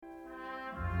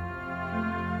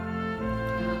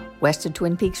West of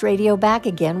Twin Peaks Radio back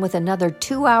again with another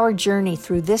 2-hour journey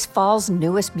through this fall's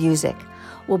newest music.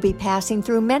 We'll be passing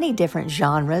through many different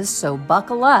genres, so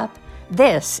buckle up.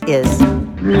 This is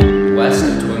West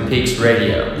of Twin Peaks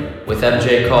Radio with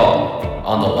MJ Call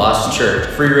on the Lost Church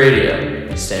Free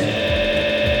Radio,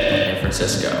 San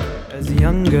Francisco. As a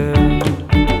young girl,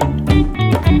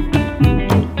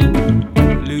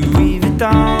 Louis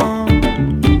Vuitton,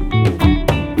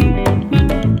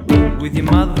 with your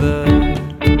mother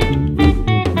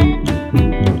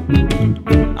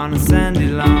on a sandy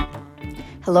lawn.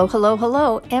 Hello, hello,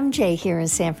 hello. MJ here in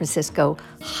San Francisco,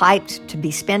 hyped to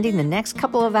be spending the next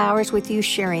couple of hours with you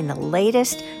sharing the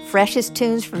latest, freshest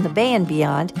tunes from the Bay and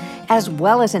beyond, as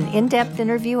well as an in-depth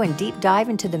interview and deep dive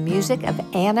into the music of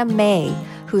Anna Mae,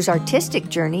 whose artistic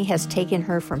journey has taken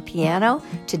her from piano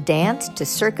to dance to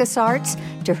circus arts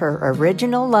to her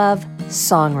original love,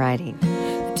 songwriting.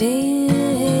 Days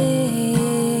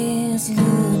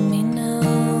lead me now.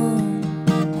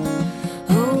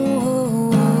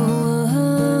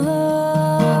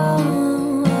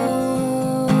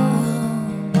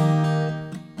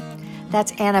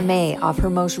 That's Anna Mae off her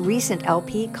most recent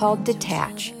LP called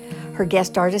Detach. Her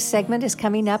guest artist segment is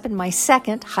coming up in my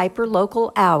second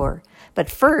hyper-local hour. But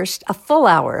first, a full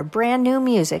hour of brand new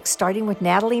music, starting with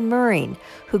Natalie Murring,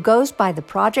 who goes by the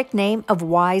project name of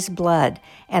Wise Blood,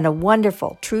 and a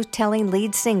wonderful truth-telling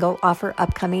lead single off her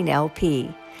upcoming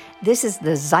LP. This is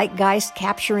the zeitgeist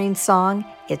capturing song,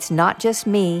 It's Not Just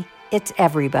Me, It's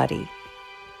Everybody.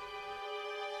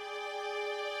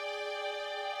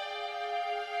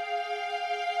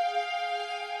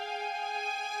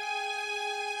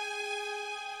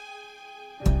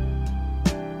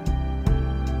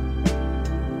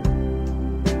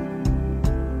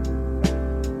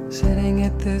 Sitting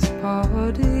at this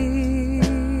party,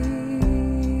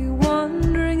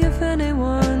 wondering if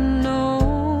anyone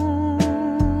knows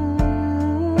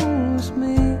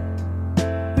me,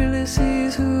 really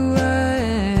sees who I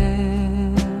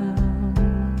am.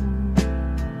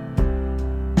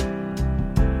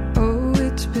 Oh,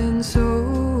 it's been so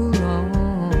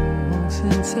long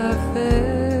since I felt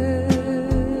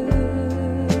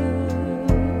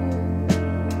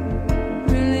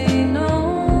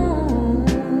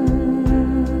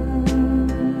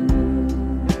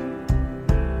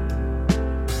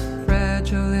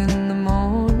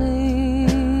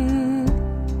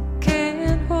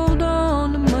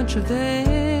of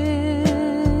anything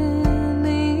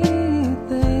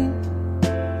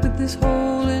with this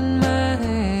hole in my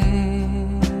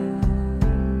hand.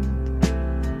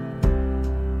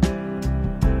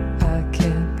 I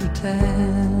can't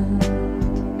pretend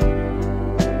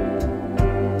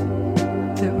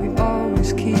that we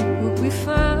always keep what we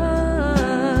find.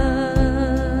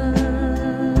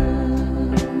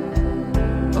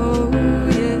 Oh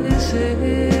yes,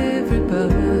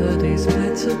 everybody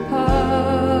splits apart.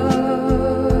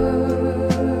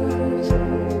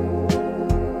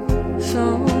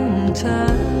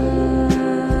 Sometimes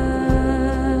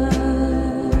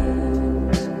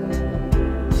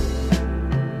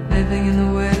living in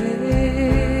the way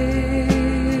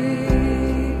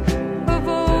of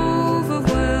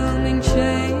overwhelming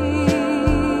changes,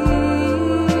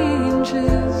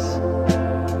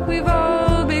 we've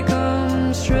all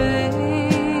become strangers.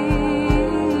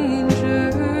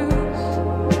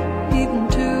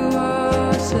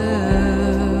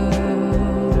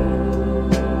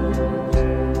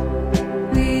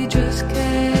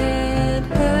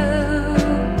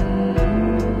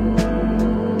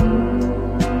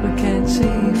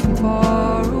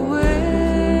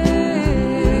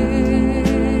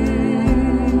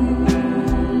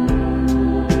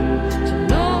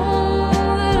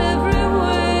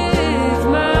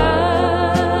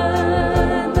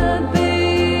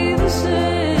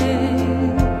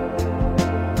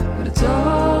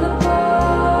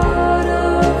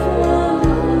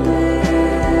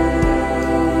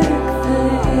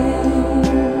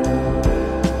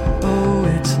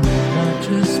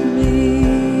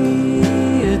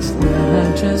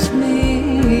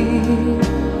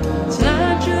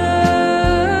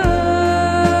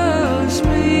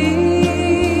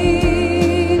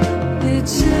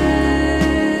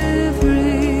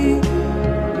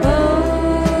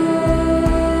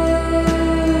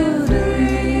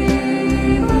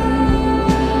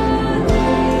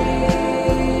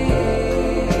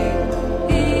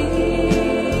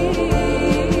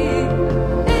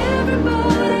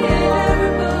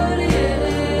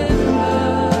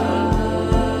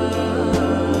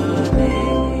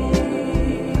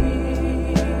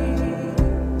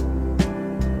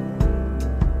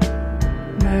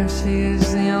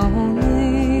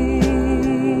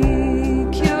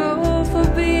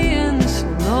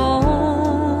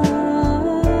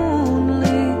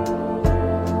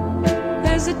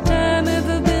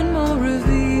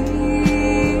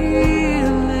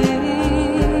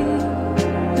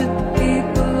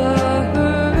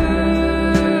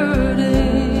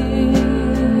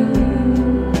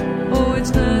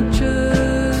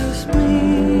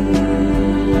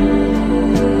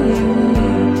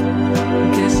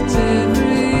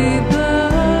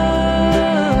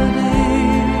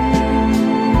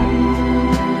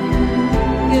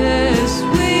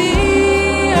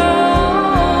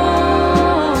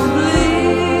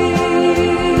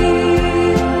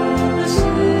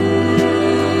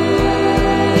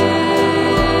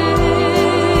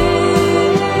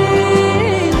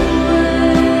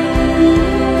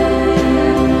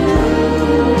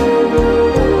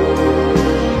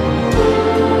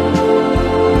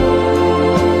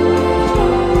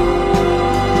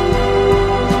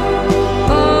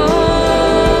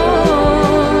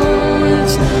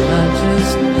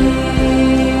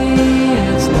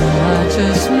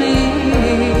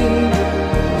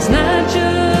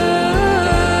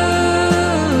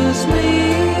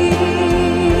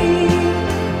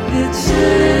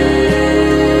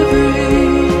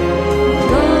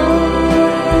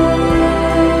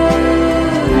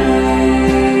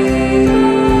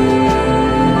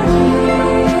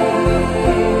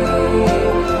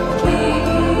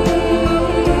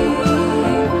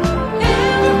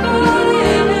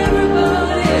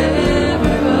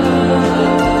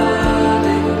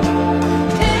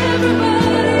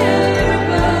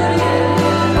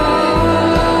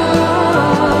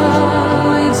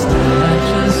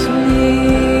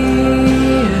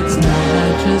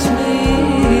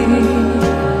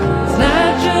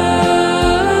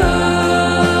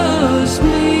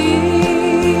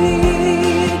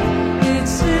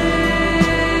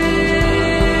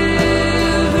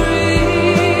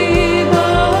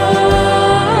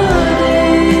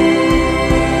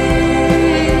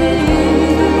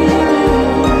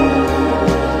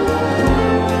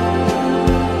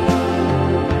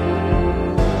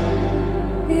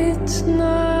 it's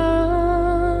not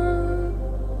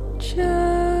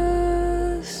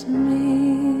just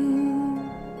me.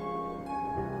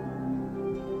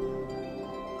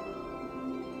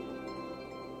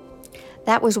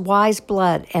 That was Wise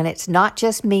Blood, and it's not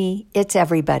just me, it's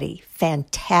everybody.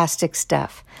 Fantastic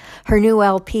stuff. Her new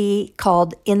LP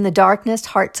called In the Darkness,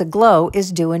 Hearts Aglow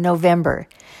is due in November.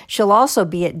 She'll also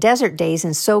be at Desert Days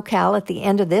in SoCal at the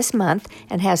end of this month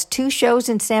and has 2 shows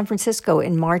in San Francisco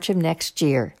in March of next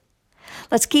year.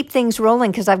 Let's keep things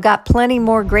rolling because I've got plenty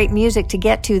more great music to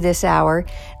get to this hour.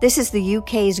 This is the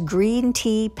UK's Green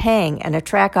Tea Pang and a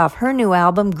track off her new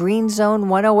album, Green Zone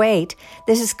 108.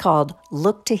 This is called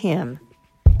Look to Him.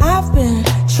 I've been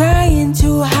trying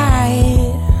to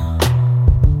hide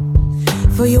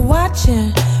for you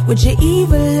watching with your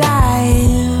evil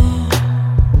eye.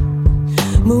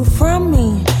 Move from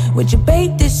me with your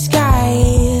bait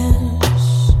disguise.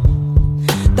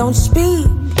 Don't speak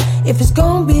if it's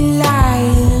gonna be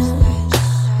lies.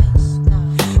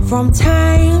 From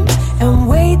time and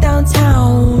way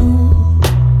downtown,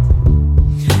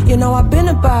 you know I've been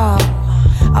about,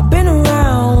 I've been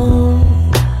around.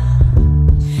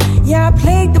 Yeah, I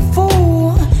played the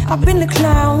fool, I've been the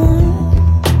clown.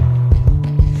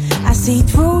 I see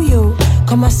through you,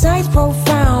 'cause my sight's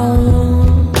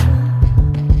profound.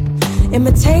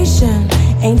 Imitation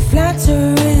ain't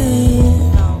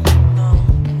flattering,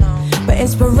 but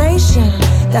inspiration,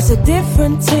 that's a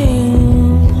different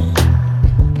thing.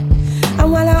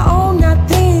 And while I own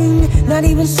nothing, not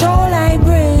even soul I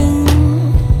bring,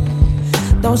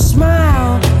 don't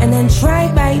smile and then try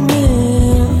bite me.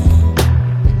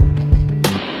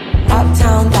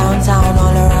 Uptown, downtown,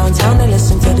 all around town to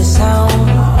listen to the sound.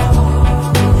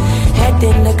 Head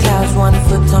in the clouds, 1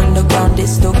 foot on the ground, it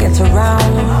still gets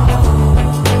around.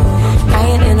 I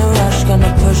ain't in a rush,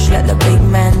 gonna push, let the big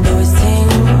man do his thing.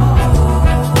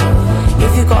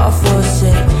 If you gotta force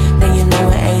it, then you know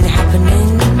it ain't happening.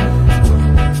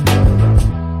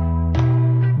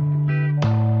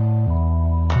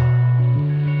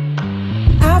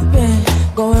 I've been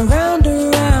going round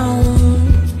and round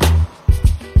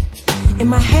in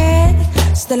my head,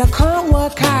 still I can't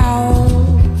work out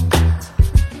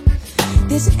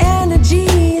this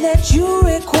energy that you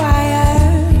require.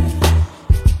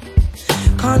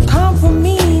 Can't come from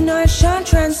me, no it shan't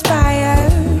transpire.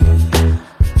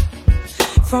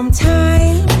 From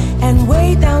time and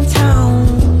way downtown,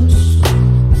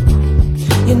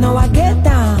 you know I get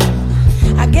down,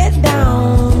 I get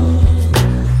down.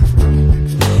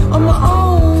 On my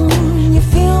own, you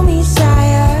feel me,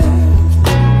 sire.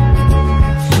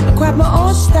 I grab my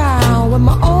own style with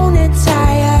my own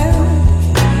attire.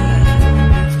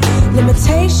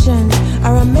 Limitations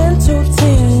are a mental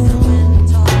thing.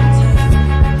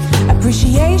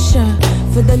 Appreciation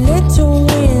for the little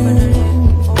win.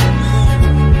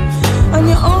 On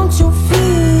your own 2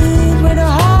 feet with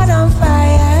a heart on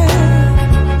fire.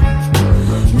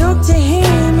 Look to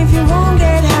him if you won't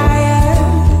get higher.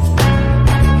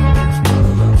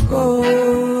 Go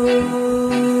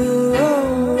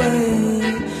away,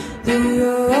 do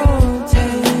your own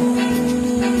thing.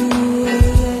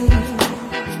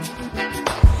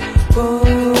 Go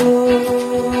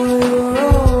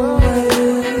away,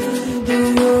 do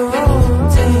your own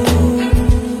thing.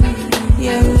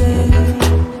 Yeah, yeah.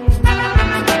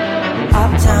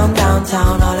 Uptown,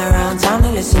 downtown, all around town to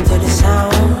listen to the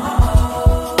sound.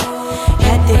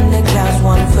 Head in the clouds,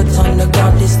 1 foot on the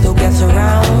ground, it still gets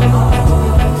around.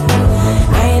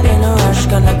 I ain't in a rush,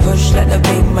 gonna push, let the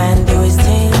big man do his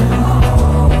thing.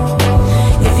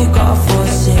 If you gotta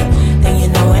force it, then you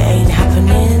know it ain't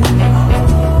happening.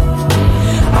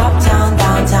 Uptown,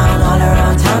 downtown, all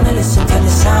around town to listen to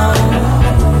the sound.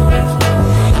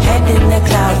 Head in the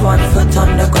clouds, 1 foot on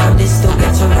the ground, it still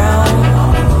gets around.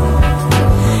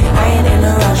 I ain't in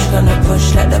a rush, gonna push,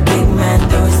 let the big man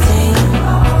do his thing.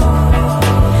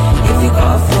 If you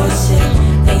gotta force it,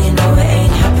 then you know it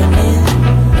ain't happening.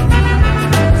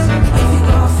 If you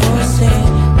gotta force it,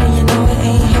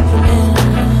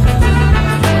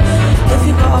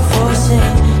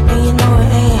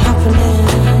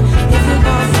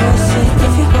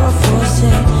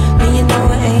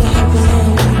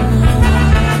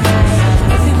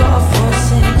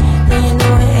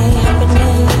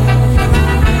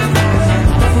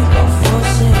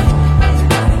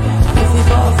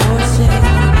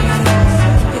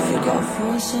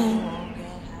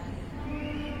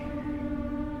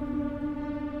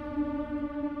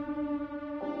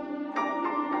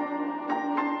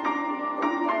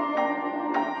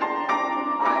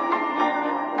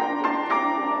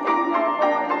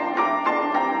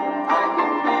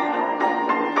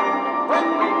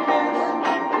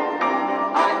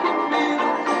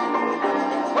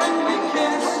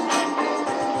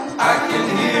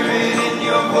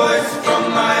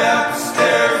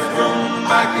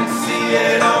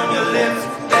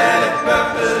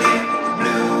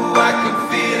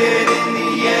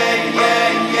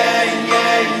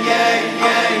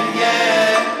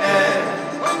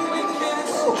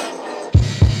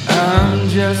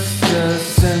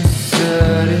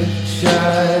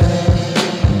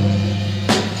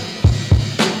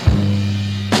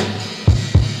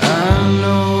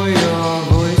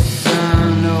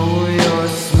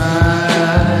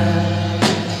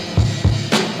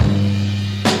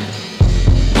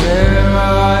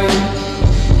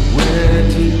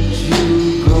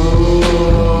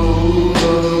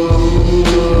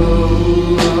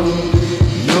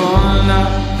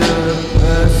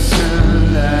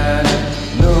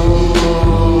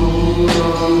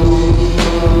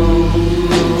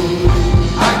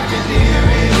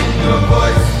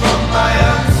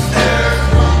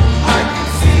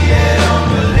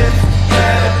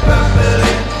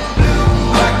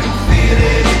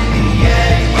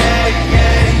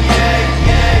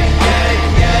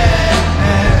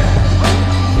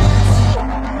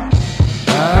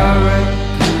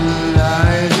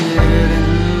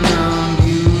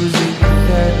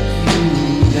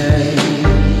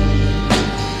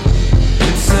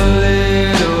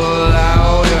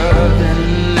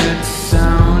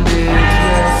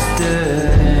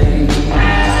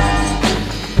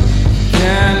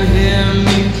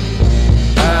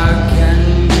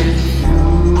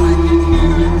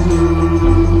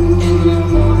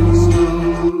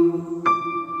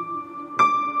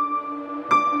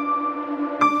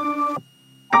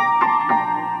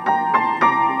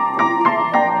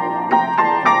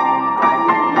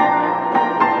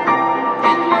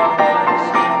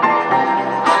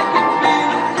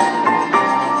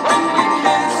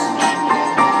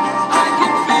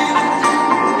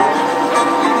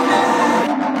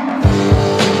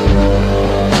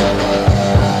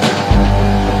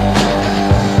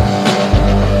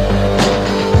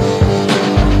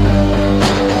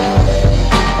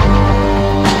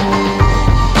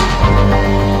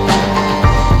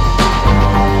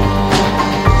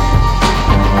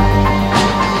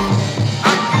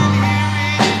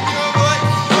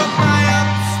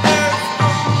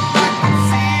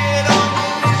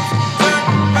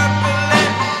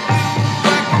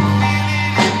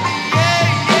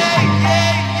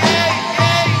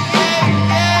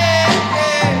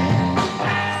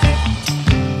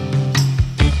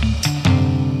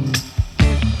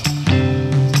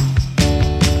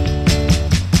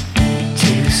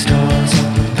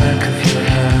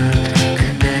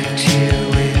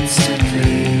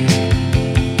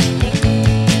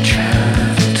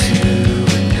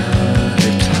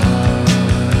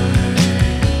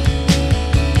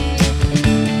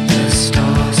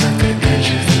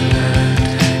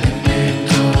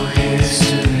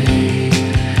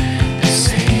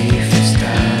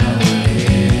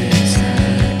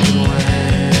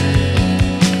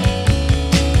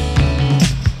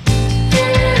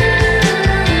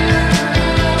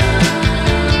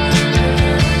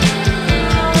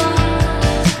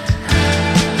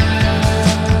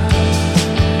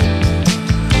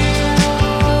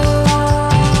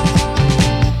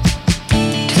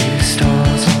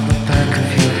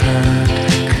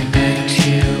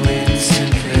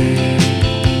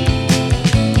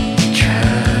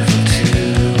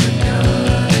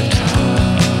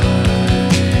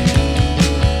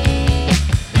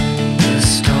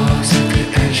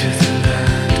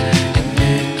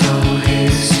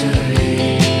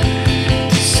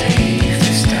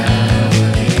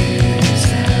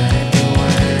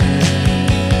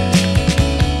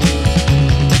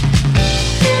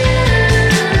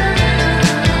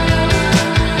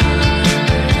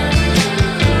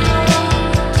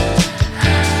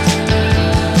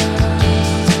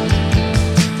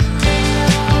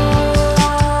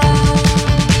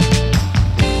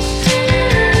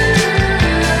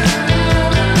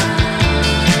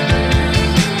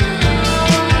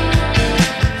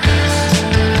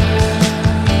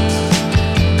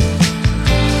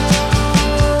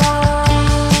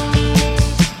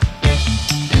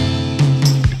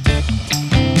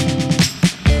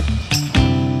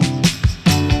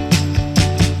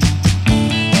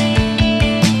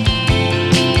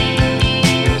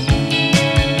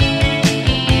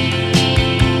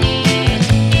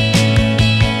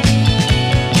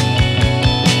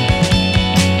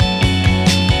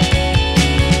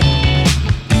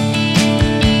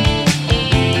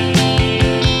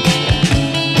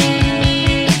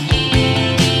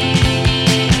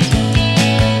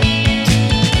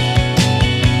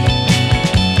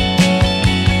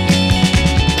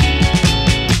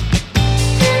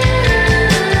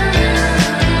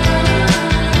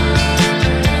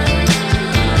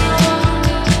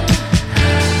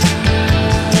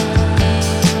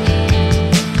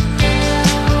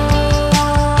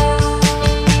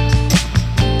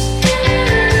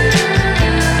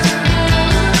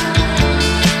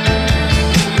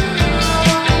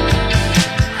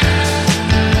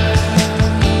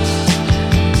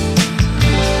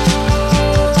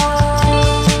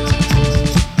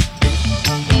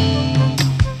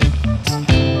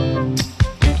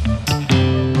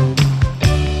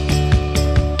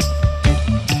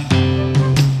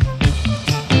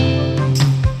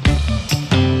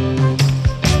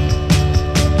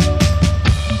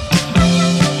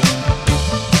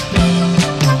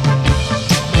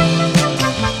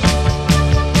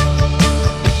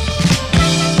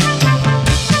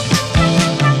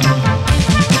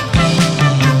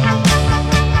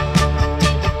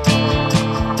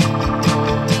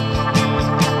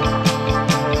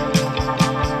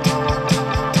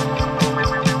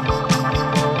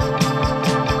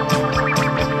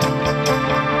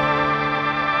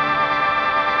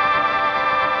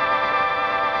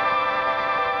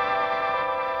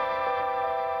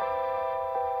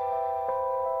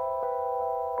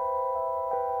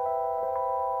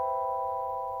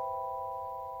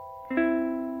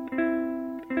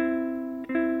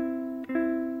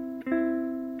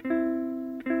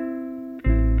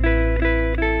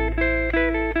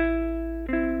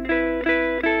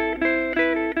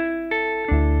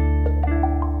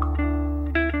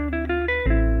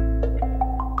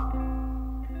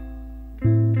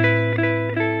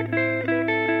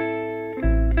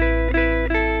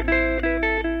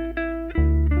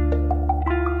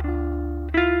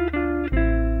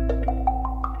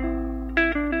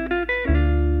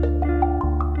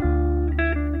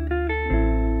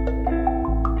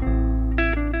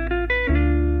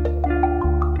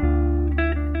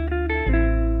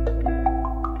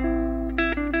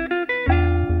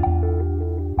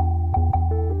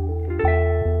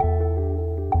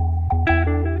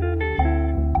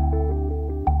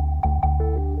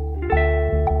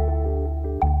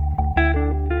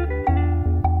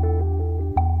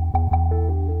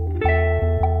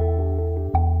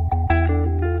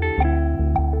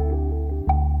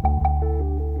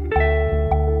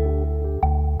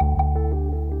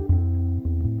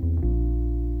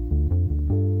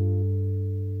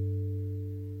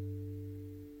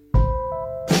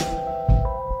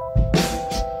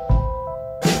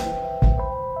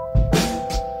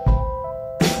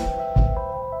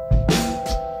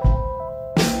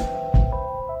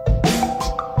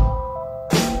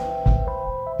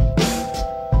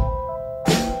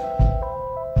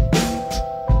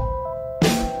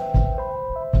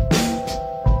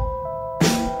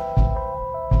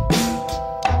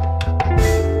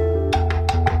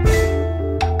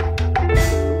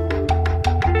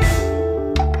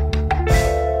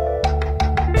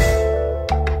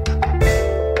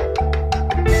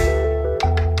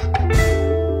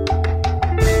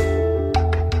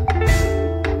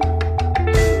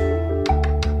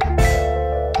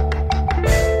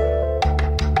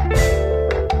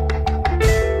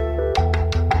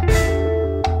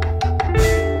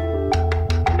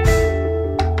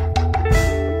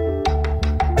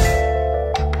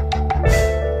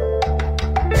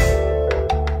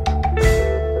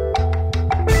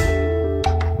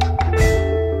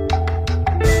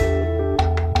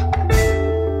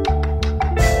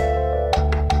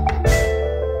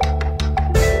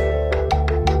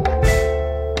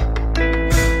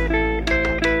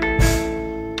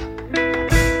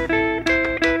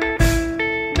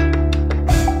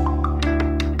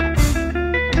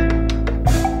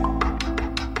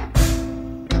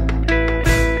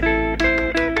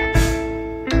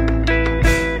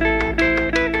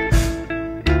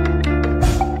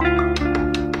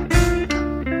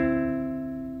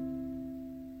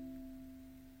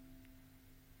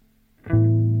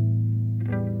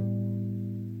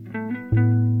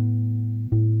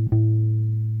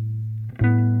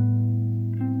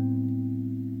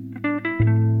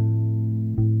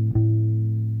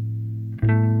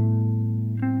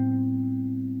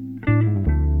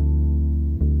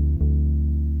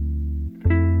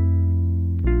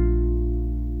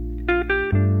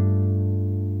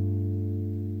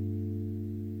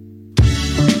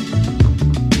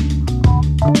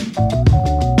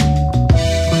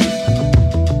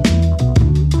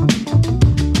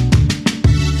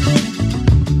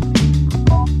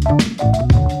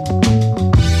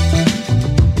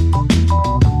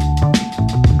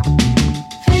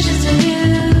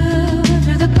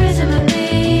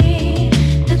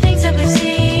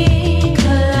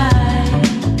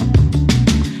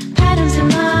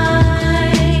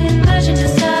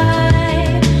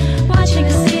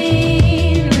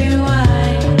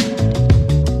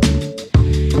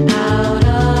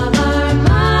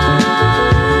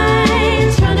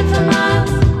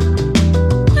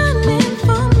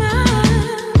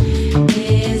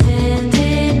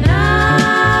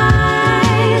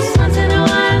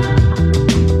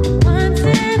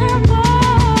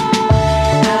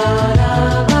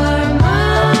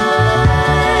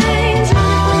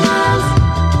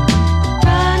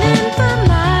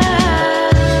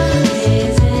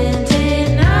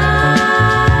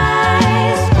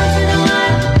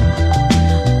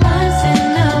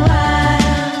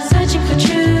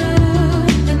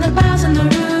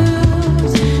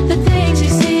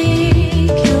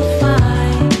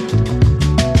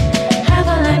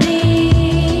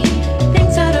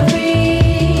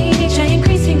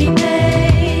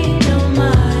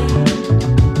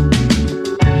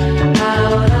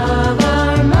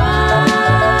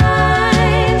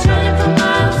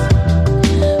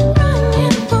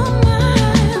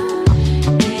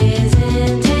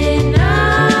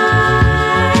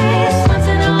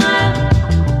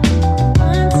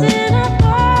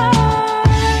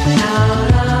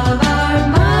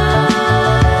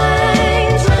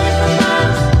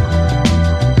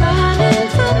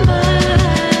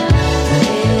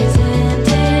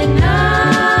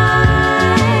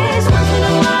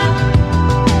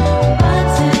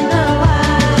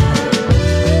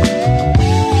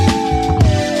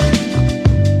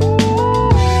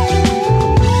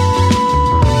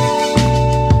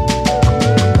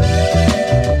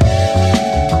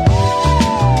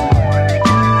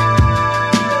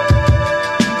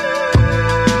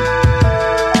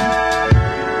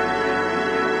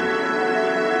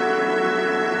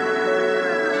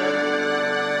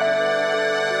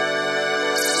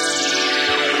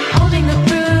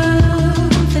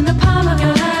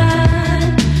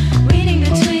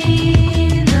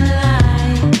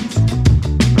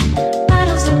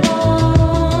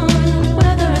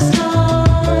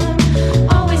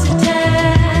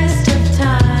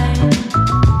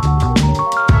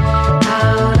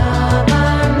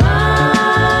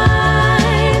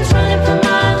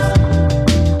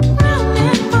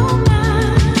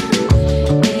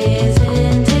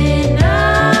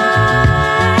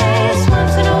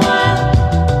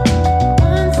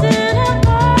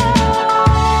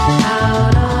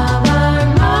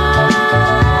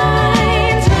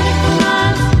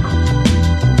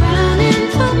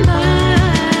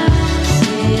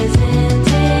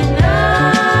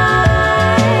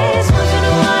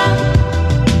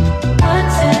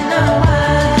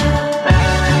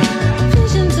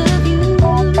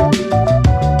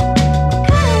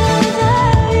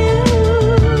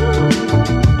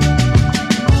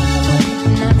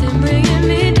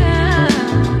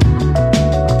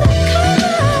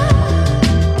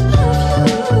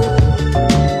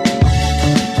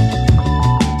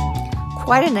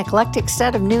 an eclectic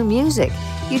set of new music.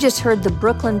 You just heard the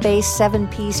Brooklyn-based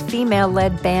 7-piece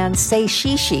female-led band Say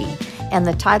Shishi and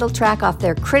the title track off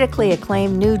their critically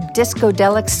acclaimed new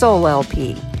Discodelic Soul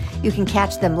LP. You can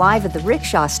catch them live at the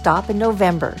Rickshaw Stop in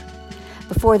November.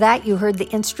 Before that, you heard the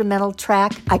instrumental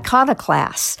track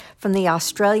Iconoclasts from the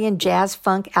Australian jazz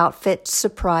funk outfit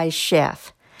Surprise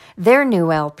Chef. Their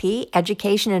new LP,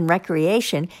 Education and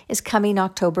Recreation, is coming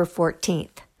October 14th.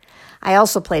 I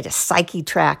also played a psyche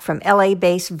track from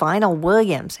LA-based Vinyl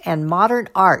Williams and Modern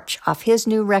Arch off his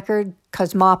new record,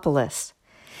 Cosmopolis.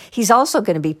 He's also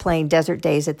going to be playing Desert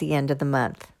Days at the end of the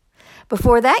month.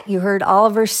 Before that, you heard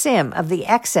Oliver Sim of the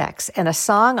XX and a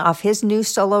song off his new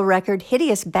solo record,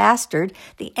 Hideous Bastard,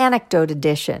 the Anecdote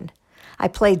Edition. I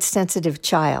played Sensitive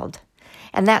Child.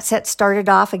 And that set started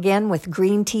off again with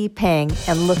Green Tea Peng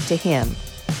and Look to Him.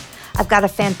 I've got a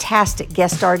fantastic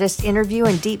guest artist interview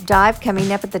and deep dive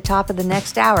coming up at the top of the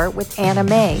next hour with Anna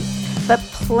May. But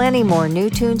plenty more new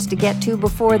tunes to get to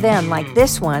before then, like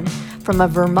this one from a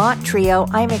Vermont trio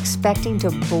I'm expecting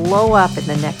to blow up in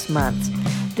the next month.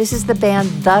 This is the band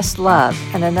Thus Love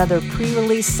and another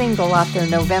pre-release single off their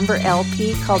November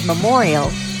LP called Memorial.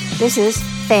 This is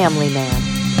Family Man.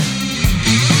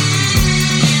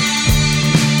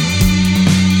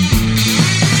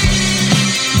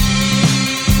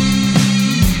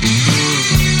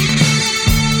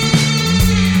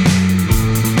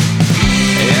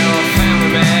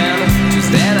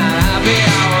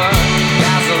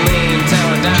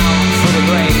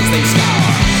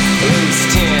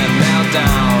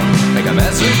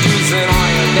 Reducing all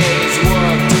your days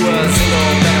work to a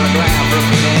single paragraph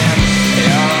repeating.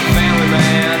 You're a family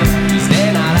man, just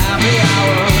staying out happy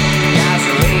hour.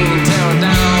 Gasoline tearing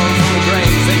down from the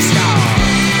graves they scar.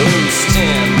 Loose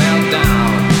tin melt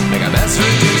down, make a mess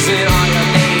reducing all your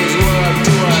days work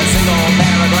to a single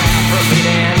paragraph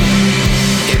repeating.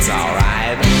 It's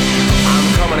alright, I'm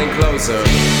coming in closer.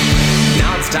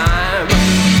 Now it's time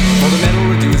for the metal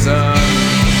reducer.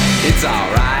 It's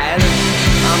alright,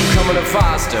 I'm coming to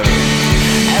foster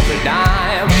every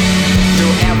dime to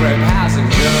every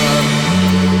passenger.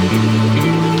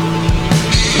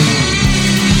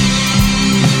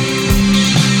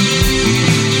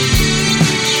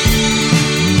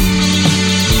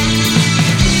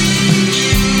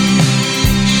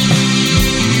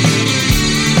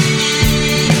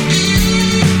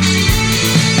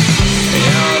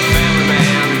 You're a family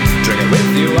man, drink it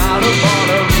with you out of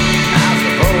boredom, as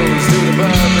opposed to the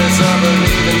purpose of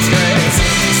relieving stress.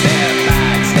 Step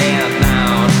back, stand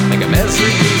down, make a mess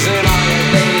reducing all your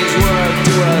days work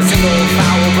to a single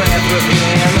foul breath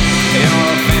repeating. You're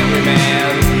a family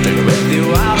man, take it with you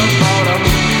out of boredom,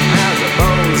 as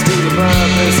opposed to the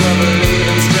purpose of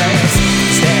relieving stress.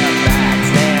 Step back,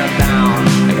 stand down,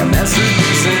 make a mess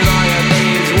reducing all your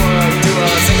days work to a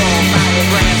single foul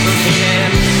breath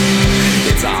repeating.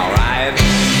 It's alright,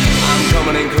 I'm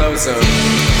coming in closer.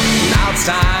 Now it's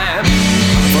time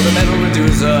for the metal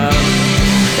reducer.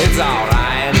 It's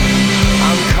alright,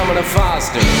 I'm coming to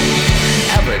foster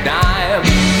every dime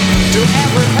to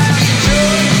every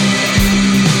passenger.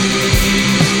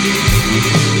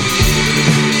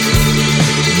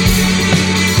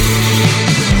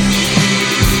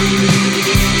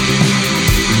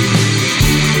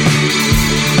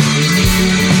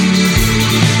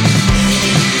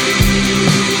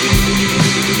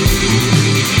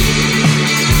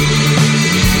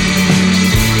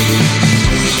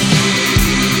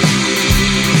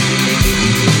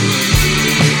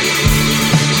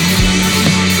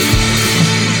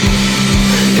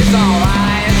 It's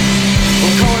alright,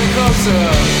 I'm coming closer.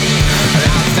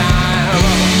 Now it's time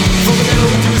for the metal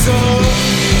reducer.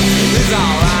 It's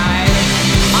alright,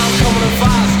 I'm coming to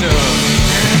foster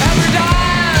every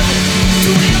dime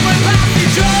to every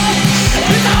passenger.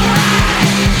 It's alright,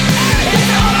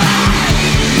 it's alright.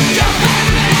 You're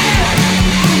family,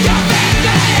 you're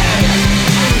family.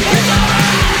 It's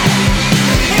alright,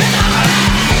 it's alright.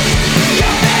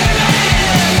 You're family,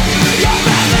 you're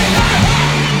family.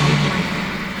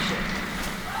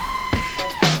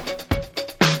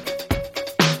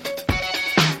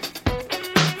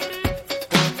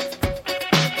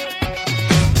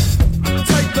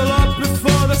 Take the lot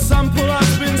before the sample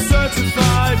has been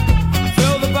certified.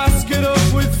 Fill the basket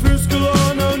up with fruits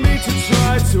galore, no need to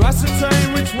try to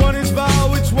ascertain which one is vile,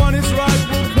 which one is right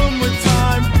will come with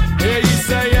time. Here you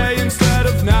say A instead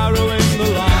of narrowing the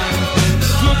line.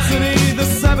 Gluttony, the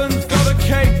seventh of a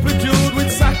cake bejeweled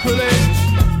with sacrilege.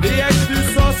 The eighth who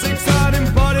saw six are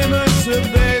embodiments of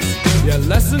this. Your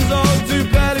lessons all do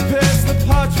barely pierce the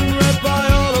parchment read by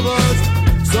all of us.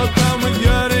 So down with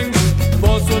yearnings,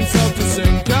 force oneself to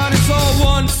sink. And it's all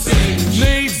wants,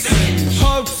 needs,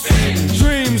 hopes,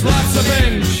 dreams.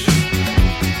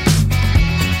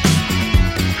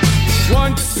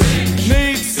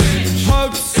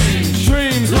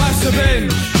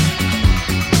 binge.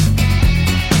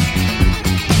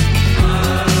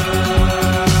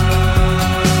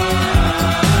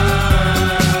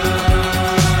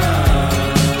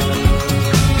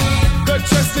 The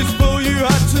chest is full, you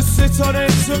had to sit on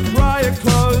it to pry it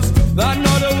closed. That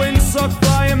not a windsock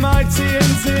flying mighty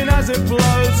in as it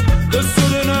blows. The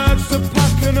sudden urge to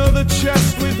pack another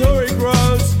chest with hurry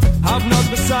grows. Have not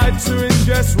the sight to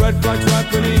ingest red flags right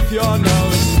beneath your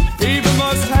nose. Even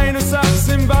most heinous acts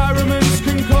environments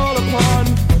can call upon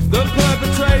the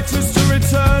perpetrators to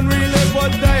return, relive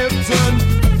what they have done.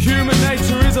 Human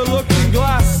nature is a looking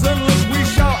glass, and look, we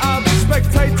shout out the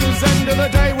spectators. End of the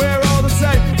day, we're all the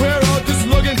same. We're all just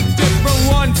looking different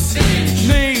wants,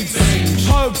 needs,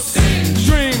 hopes,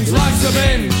 dreams. Life's a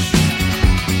binge.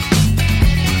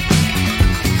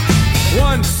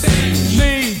 Wants,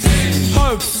 needs,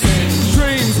 hopes,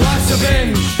 dreams. Life's a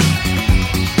binge.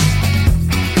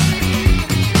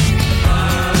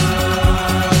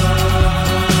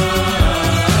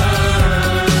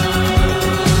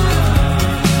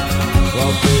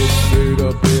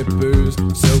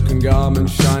 Silken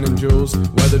garments, shining jewels,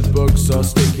 weathered books or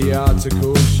sticky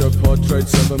articles show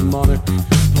portraits of a monarch.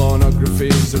 Pornography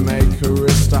is a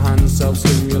makerist, a hand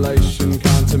self-stimulation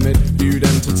can't emit viewed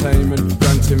entertainment,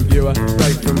 granting viewer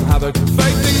break from habit.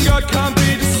 Faith in God can't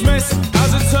be dismissed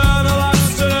as eternal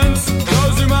abstinence.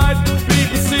 Those who might be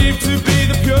perceived to be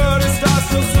the purest are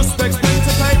still suspects. Pen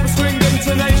to paper, stringed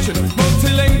intonation,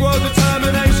 multilingual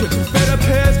determination. It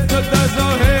appears that there's no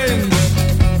hinge,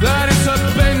 that it's a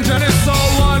binge and it's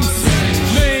all wants,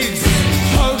 needs,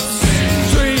 hopes,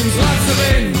 dreams. Life's a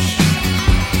binge.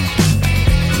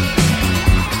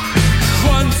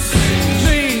 Wants,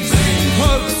 needs,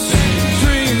 hopes,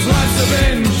 dreams. Life's a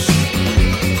binge.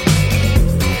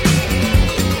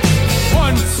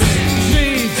 Wants,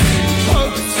 needs,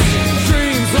 hopes,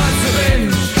 dreams. Life's a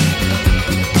binge.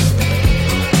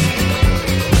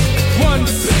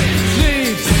 Wants,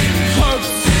 needs,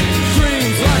 hopes,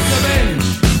 dreams. Life's a binge.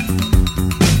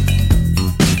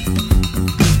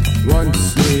 Wants,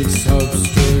 needs, hopes,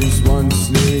 dreams. Wants,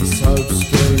 needs, hopes,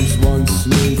 dreams. Wants,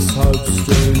 needs, hopes,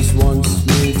 dreams. Wants,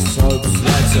 needs, hopes.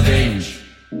 Life's a binge.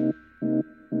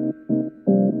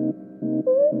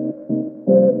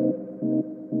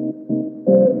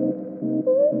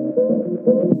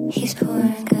 He's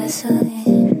pouring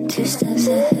gasoline, 2 steps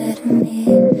ahead of me.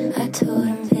 I told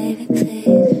him, baby,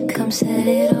 please, come set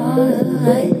it all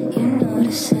alight. You know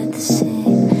to set the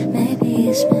scene, maybe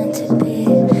it's meant to be.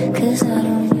 'Cause I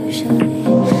don't usually,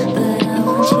 but I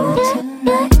want you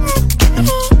tonight.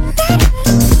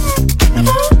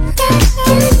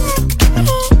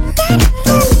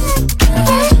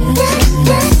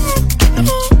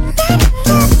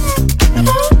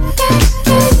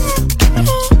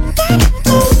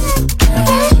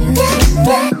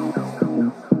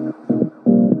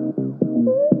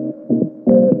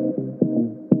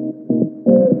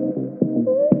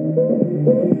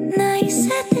 Now you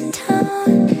set the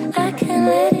tone, I can't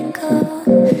let it go.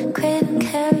 Craving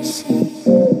kerosene.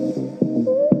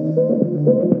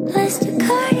 Let's do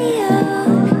cardio,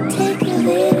 take a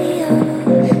video,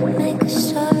 make a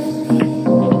story.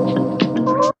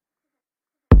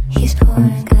 He's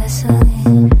pouring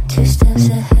gasoline, 2 steps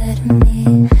ahead of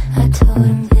me. I told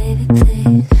him, baby,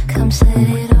 please, come set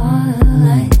it all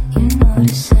alight. You know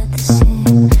to set the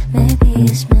scene, maybe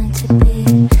it's meant to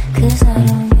be. 'Cause I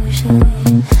don't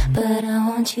usually, but I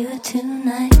want you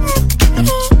tonight.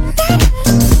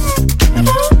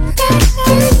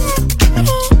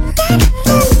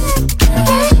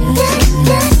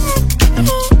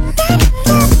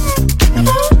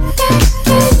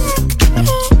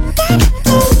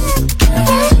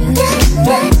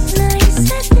 Now you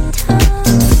set the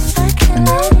tone.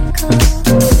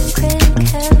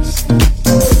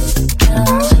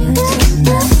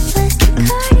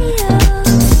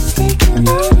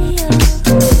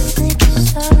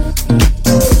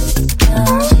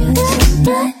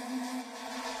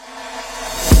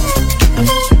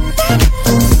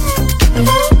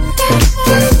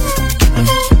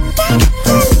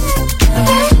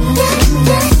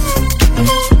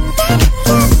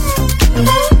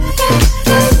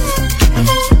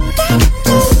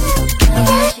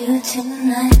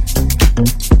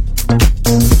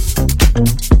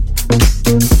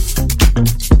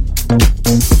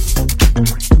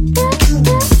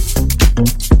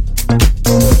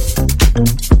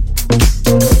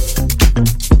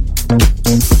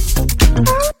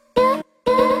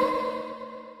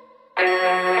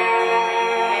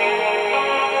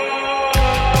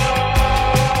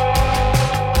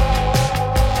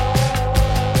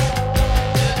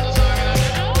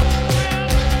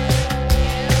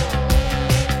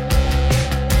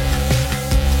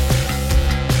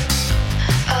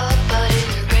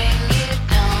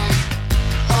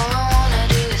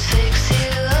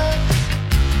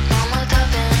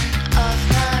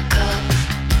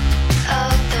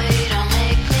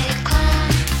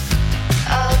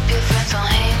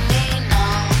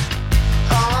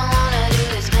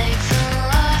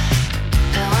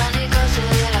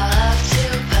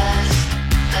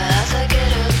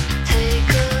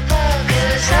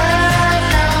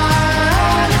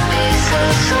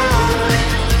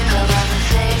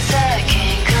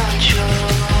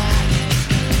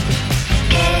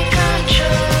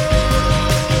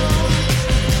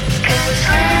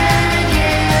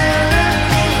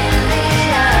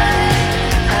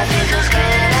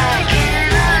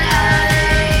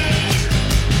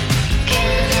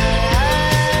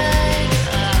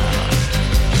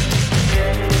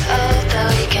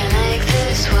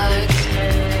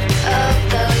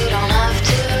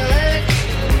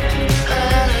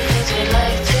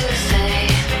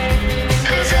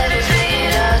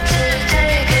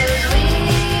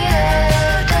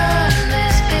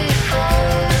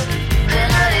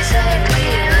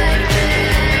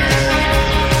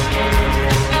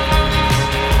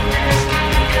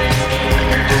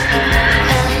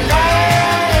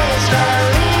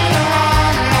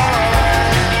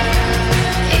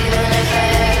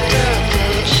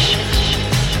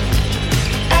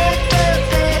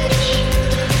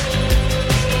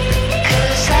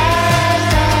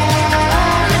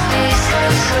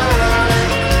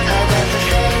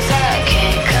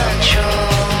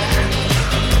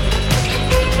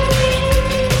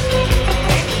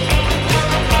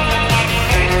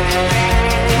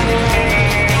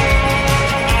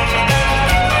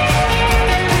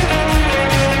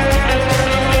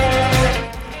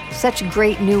 such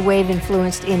great new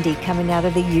wave-influenced indie coming out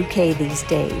of the UK these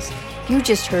days. You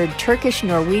just heard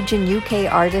Turkish-Norwegian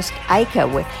UK artist Aika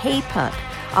with Hey Punk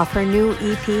off her new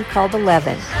EP called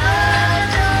 11.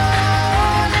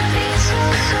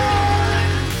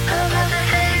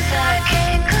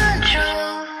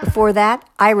 Before that,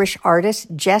 Irish artist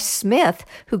Jess Smith,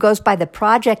 who goes by the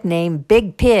project name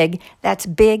Big Pig, that's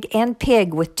Big and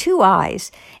Pig with 2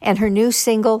 I's, and her new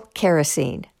single,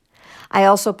 Kerosene. I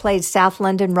also played South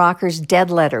London rockers Dead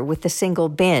Letter with the single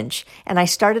Binge, and I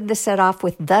started the set off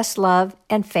with Thus Love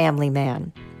and Family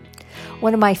Man.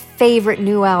 One of my favorite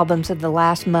new albums of the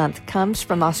last month comes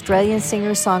from Australian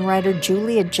singer-songwriter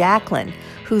Julia Jacklin,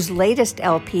 whose latest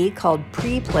LP called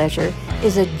Pre-Pleasure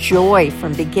is a joy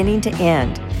from beginning to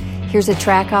end. Here's a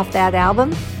track off that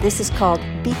album. This is called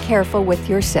Be Careful With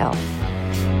Yourself.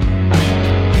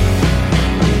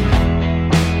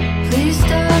 Please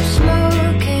stop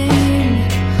smoking.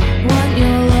 Want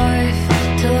your life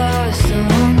to last a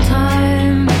long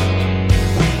time.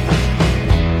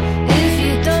 If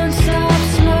you don't stop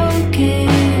smoking,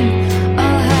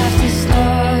 I'll have to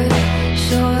start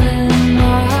shorting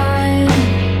mine.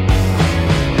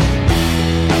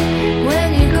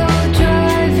 When you go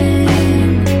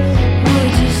driving,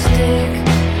 would you stick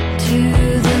to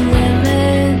the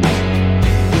limit?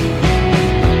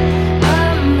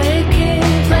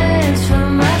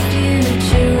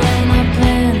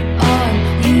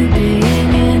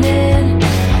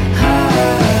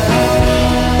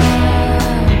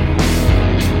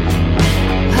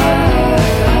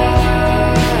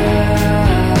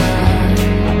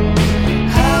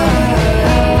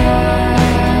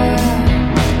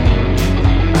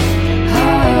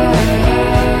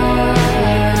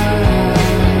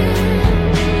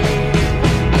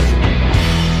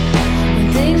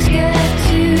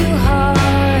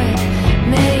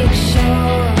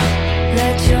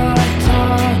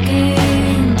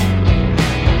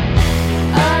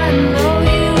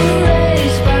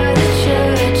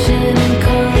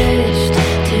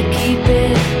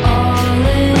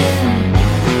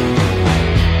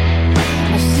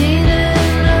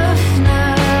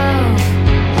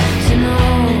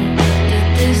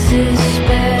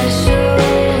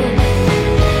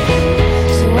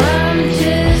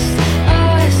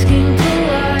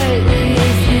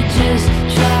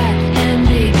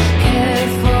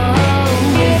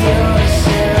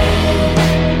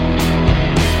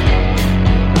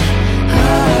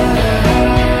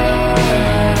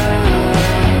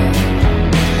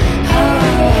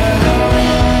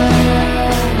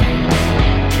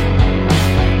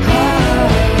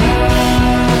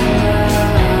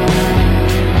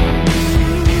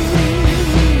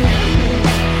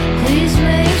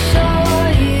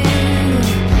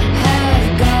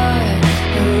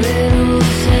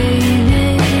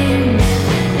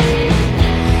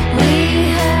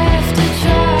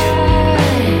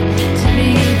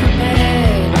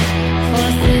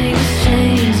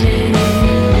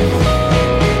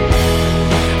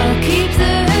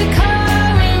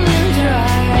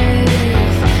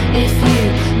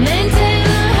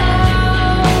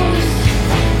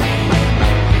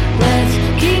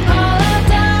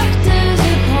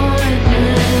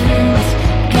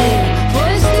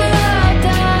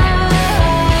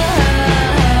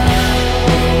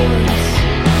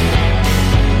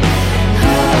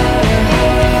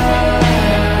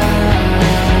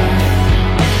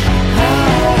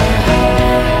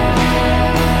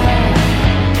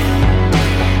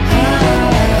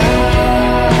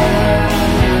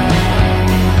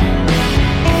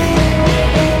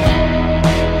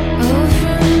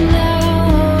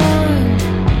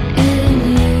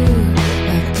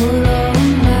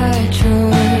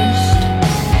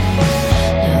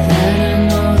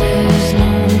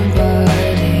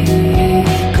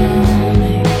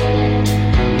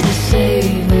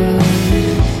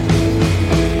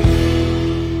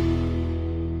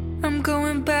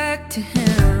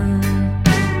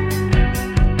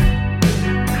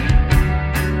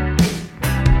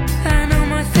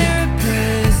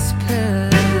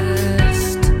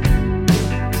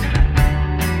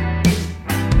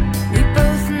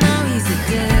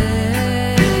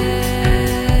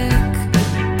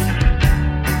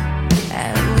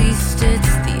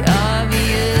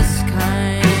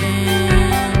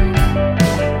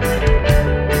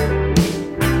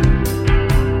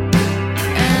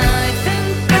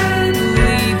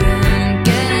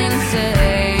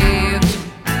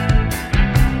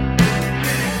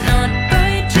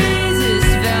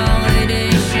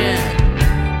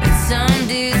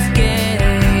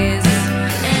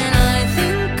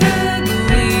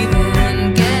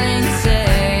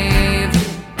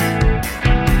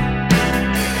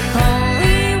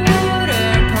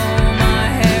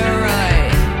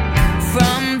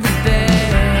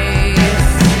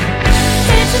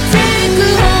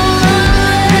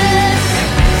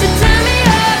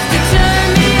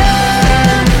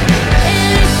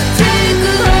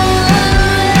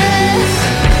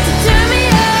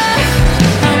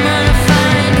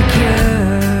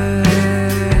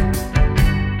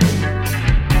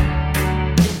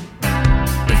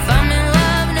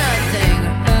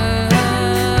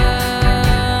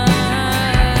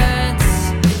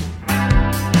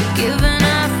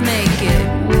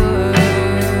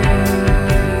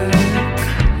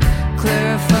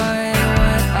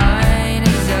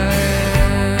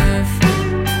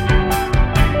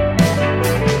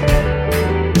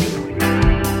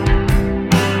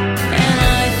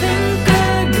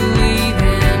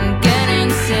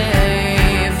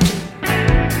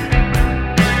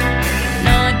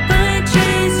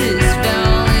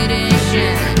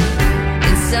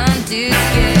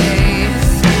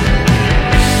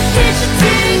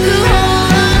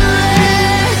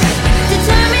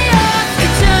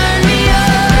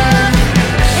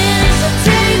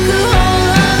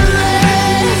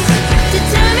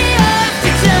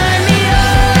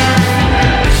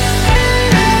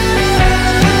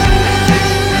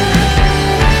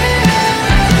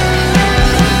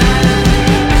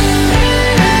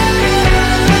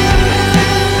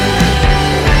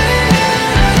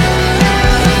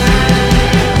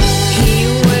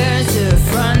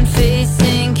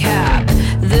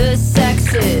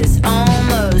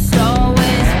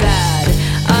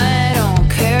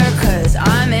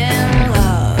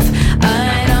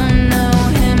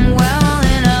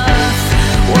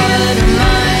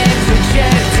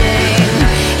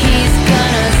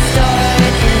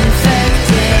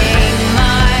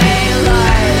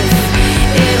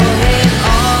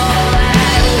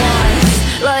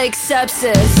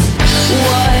 sepsis.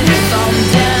 What if I'm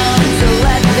down to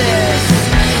let this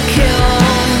kill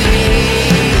me?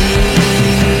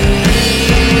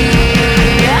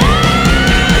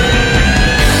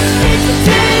 It should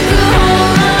take a whole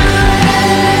lot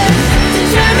less to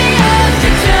turn me up, to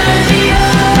turn me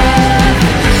up.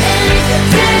 And it should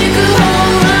take a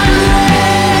whole lot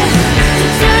less to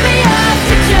turn me up,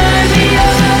 to turn me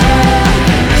up.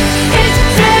 It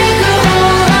should take a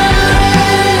whole lot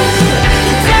less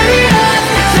to turn me up,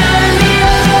 to turn me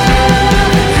up.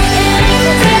 And it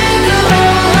should take a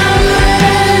whole lot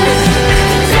less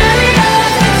to turn me up,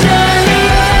 to turn me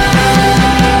up.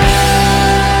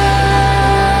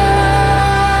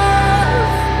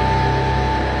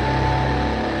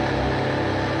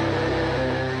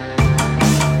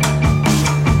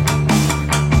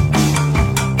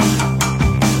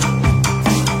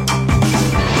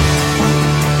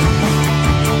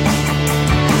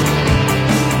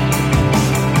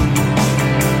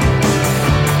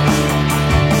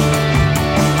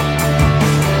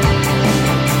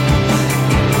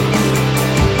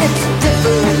 It's a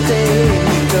different day.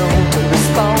 You don't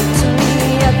respond to me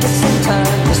at the same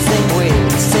time, the same way,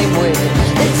 the same way.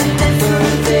 It's a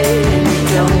different day. You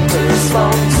don't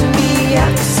respond to me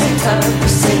at the same time, the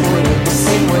same way, the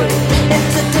same way.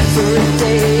 It's a different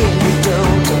day. You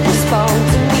don't respond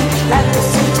to me at the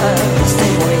same time, the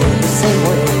same way, the same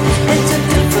way. It's a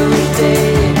different day.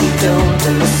 You don't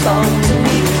respond to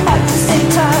me at the same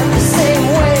time, the same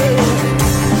way.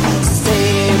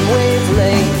 Same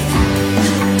wavelength.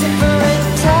 Different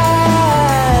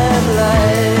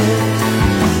timeline,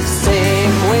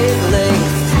 same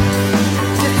wavelength,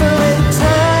 different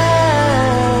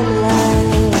timeline.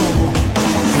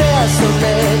 There are so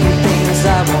many things I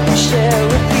want to share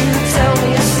with you. Tell me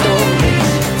a story,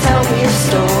 tell me a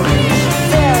story.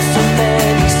 There are so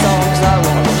many songs I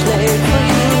want to play for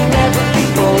you. Never be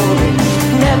boring,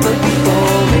 never be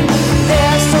boring. There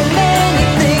are so many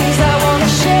things I want to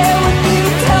share with you.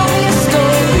 Tell me a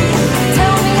story,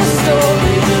 tell me a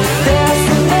story. There are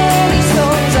so many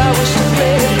songs I wish to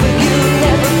play for you.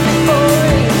 Never be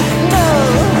boring, no.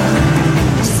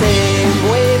 Same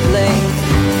wavelength,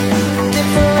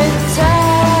 different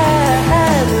timeline.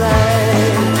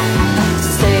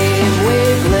 Same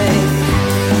wavelength,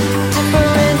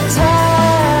 different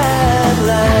timeline.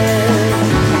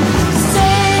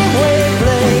 Same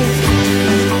wavelength,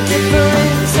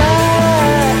 different timeline.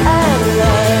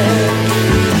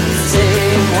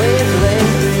 Same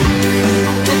wavelength,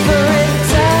 different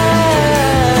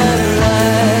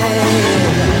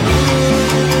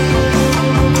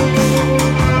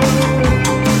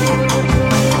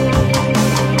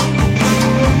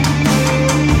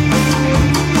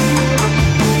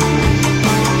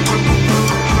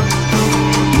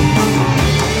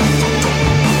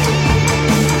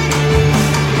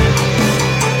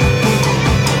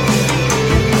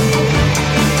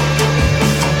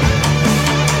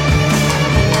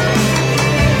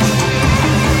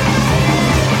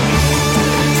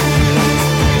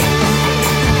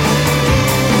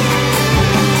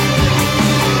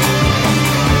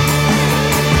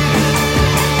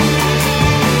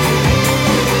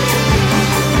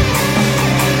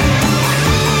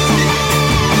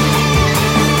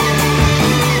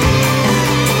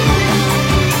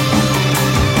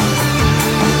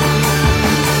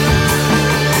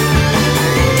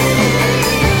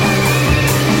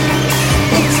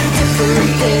It's a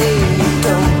different day. You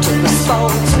don't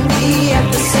respond to me at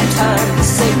the same time, the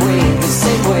same way, the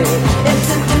same way. It's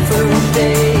a different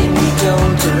day. You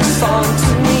don't respond to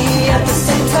me at the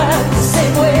same time, the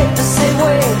same way, the same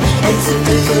way. It's a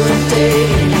different day.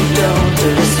 You don't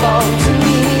respond to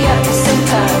me at the same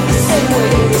time, the same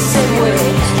way, the same way.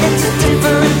 It's a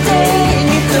different day.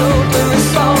 You don't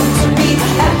respond to me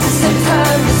at the same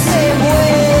time, the same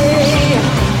way.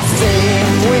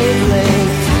 Same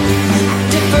wavelength.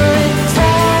 Different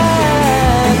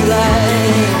timeline,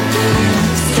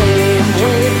 same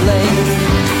wavelength.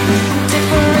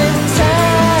 Different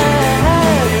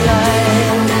timeline,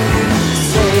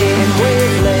 same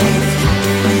wavelength.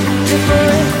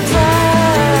 Different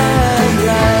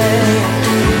timeline,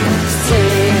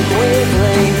 same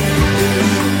wavelength.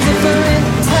 Different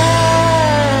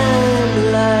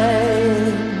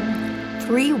timeline.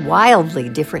 Three wildly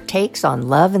different takes on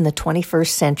love in the 21st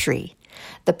century.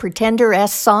 The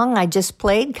Pretender-esque song I just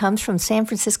played comes from San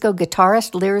Francisco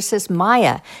guitarist, lyricist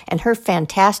Maya and her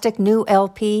fantastic new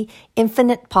LP,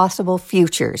 Infinite Possible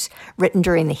Futures, written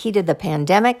during the heat of the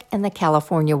pandemic and the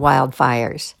California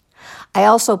wildfires. I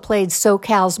also played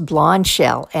SoCal's Blonde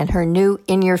Shell and her new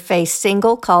In Your Face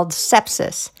single called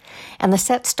Sepsis. And the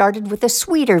set started with a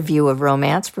sweeter view of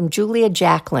romance from Julia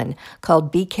Jacklin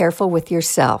called Be Careful With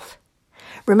Yourself.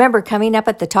 Remember, coming up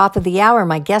at the top of the hour,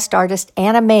 my guest artist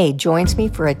Anna May joins me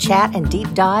for a chat and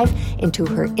deep dive into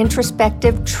her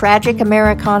introspective, tragic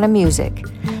Americana music.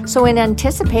 So in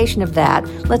anticipation of that,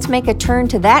 let's make a turn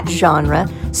to that genre,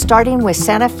 starting with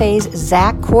Santa Fe's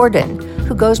Zach Corden,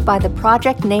 who goes by the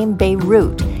project name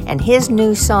Beirut, and his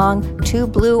new song, Two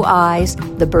Blue Eyes,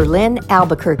 the Berlin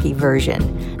Albuquerque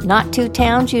version. Not two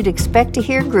towns you'd expect to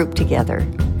hear grouped together.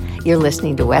 You're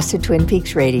listening to West of Twin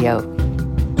Peaks Radio.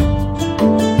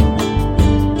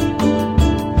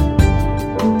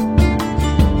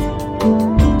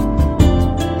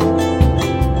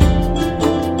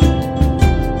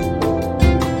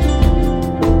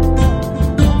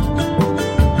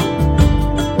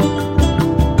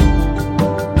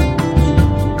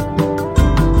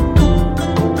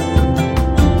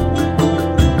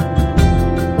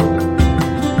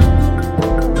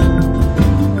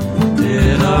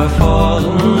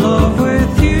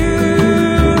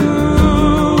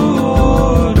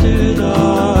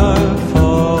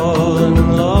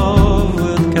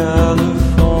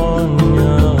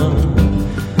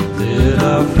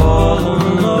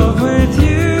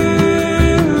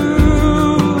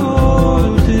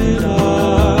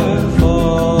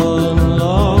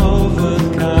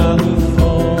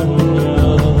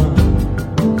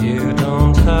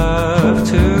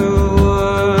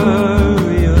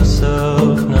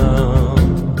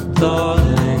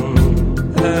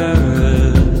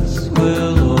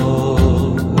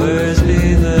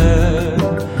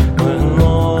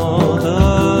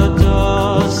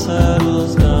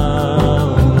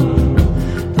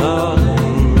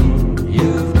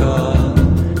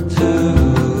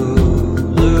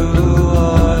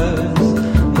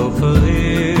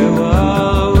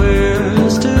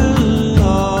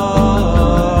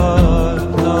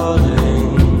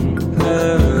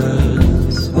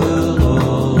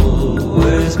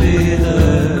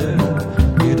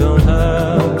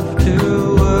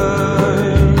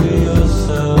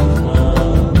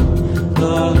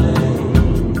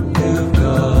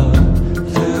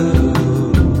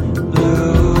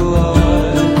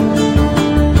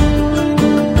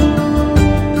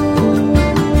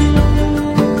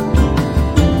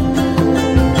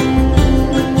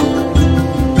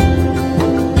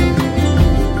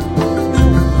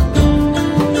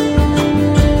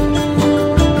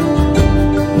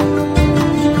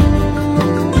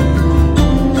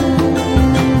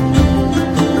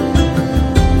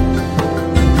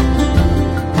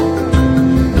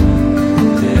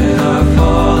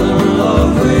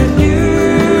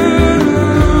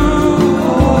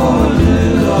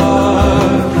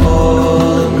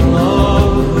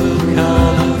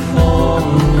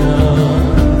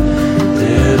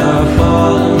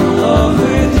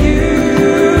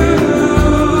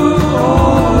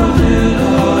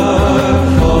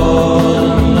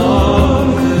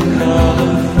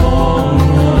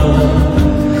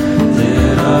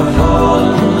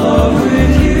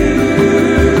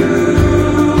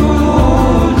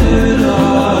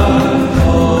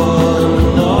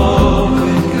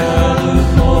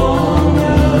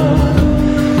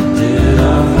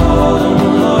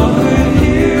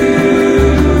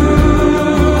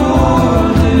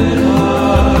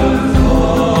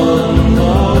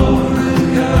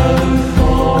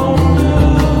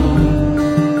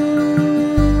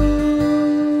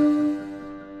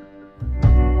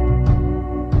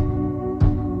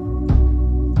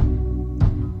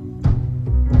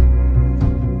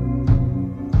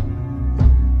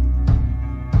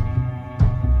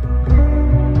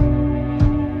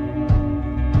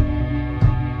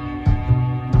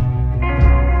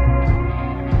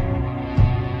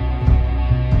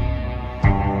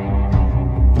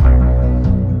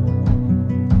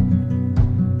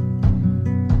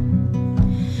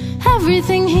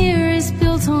 Everything here is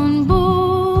built on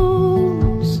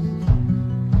bones,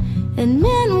 and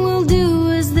men will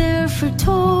do as they're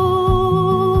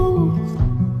foretold.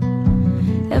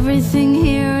 Everything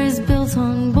here is built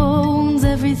on bones.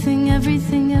 Everything,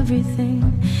 everything, everything.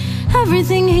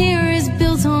 Everything here is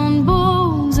built on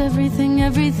bones. Everything,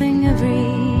 everything,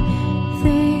 everything.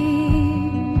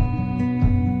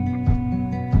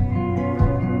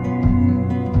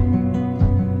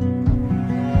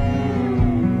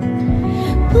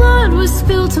 Blood was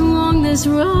spilt along this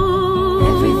road.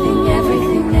 Everything,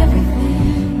 everything,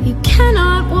 everything. You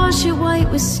cannot wash it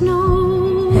white with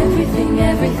snow. Everything,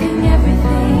 everything,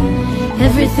 everything.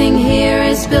 Everything here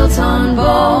is built on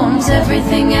bones.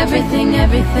 Everything, everything,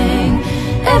 everything.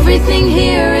 Everything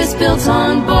here is built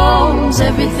on bones.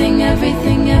 Everything,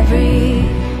 everything, everything.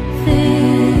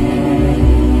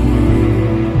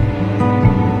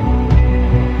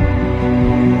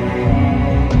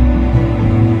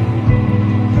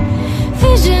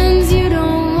 Visions you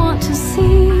don't want to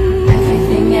see.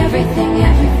 Everything, everything,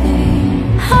 everything.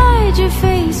 Hide your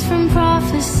face from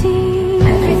prophecy.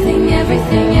 Everything,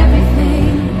 everything,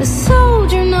 everything. A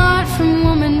soldier not from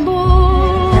woman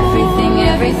born. Everything,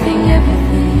 everything,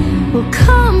 everything. Will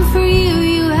come for you,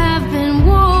 you have been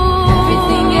warned.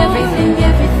 Everything, everything,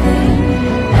 everything.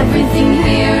 Everything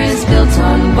here is built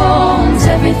on bones.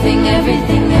 Everything,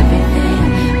 everything, everything.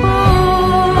 Bones.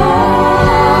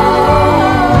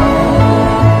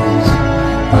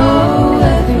 Oh,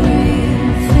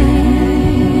 everything.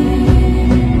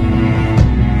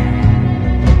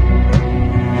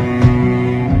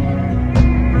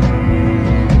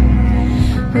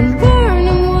 When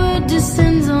burning wood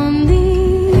descends on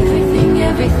thee, Everything,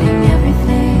 everything,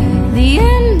 everything. the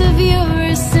end of your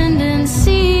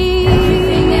ascendancy.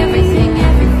 Everything, everything,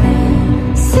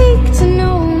 everything. Seek to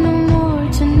know no more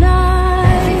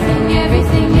tonight. Everything,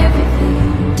 everything,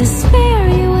 everything. Despair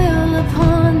you will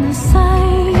upon the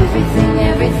sight. Everything,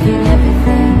 everything,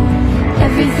 everything.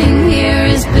 Everything here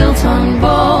is built on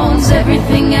bones.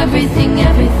 Everything, everything,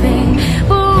 everything.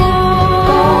 Bones.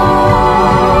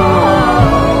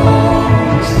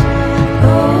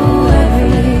 Oh,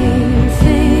 everything.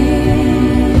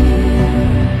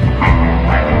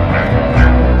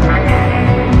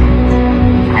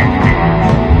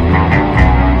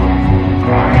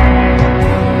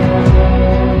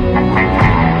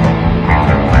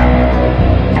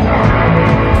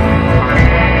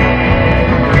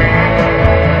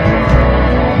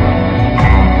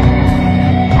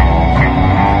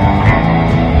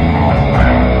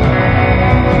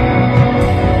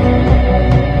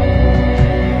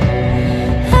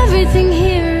 Everything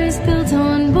here is built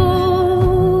on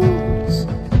bones,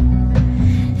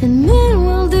 and men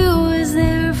will do as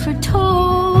they're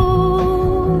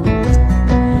foretold.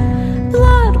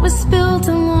 Blood was spilt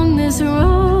along this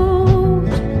road.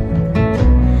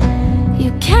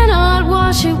 You cannot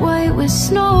wash it white with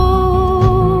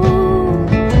snow.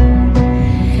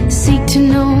 Seek to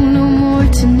know no more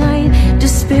tonight.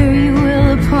 Despair you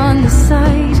will upon the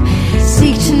sight.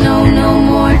 Seek to know no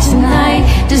more tonight.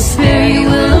 Despair you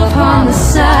will upon the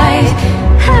sight.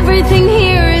 Everything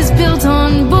here is built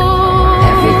on bones.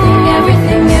 Everything,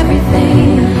 everything,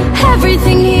 everything.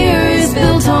 Everything here is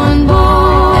built on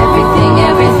bones. Everything,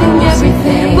 everything,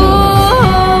 everything. Bones.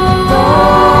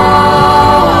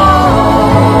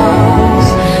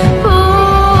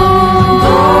 Bones.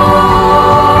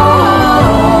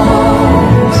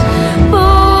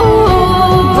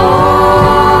 Bones.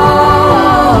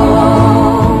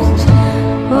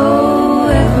 Oh,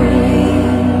 everything.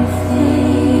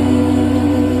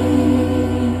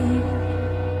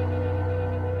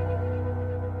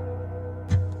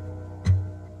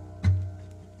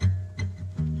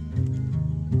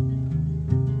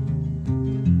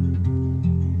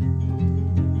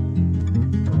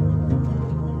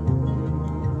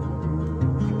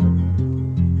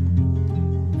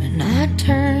 When I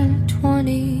turned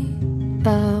 20,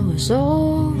 I was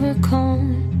overcome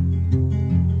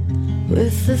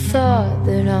with the thought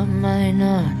that I might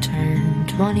not turn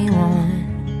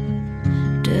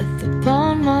 21. Death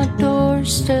upon my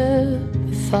doorstep.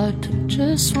 If I took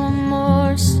just one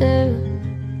more step,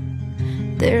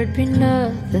 there'd be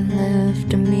nothing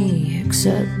left of me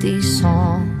except these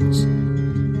songs.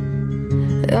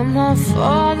 And my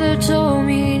father told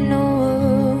me,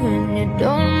 Noah, when you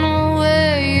don't know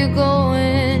where you're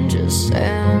going, just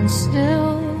stand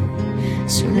still.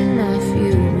 Soon enough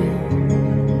you will.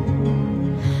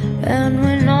 And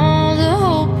when all the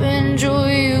hope and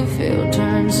joy you feel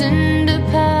turns into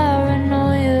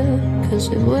paranoia, 'cause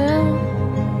it will,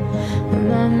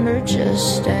 remember, just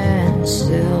stand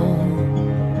still.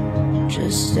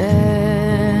 Just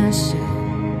stand still.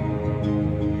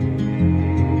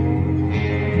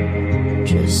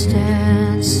 Just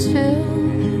stand still.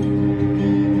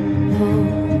 Oh.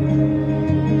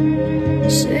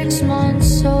 6 months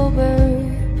sober,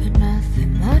 but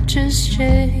nothing much has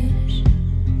changed.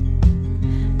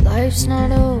 Life's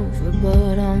not over,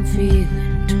 but I'm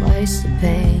feeling twice the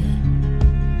pain.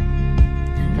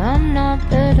 And I'm not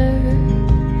better,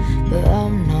 but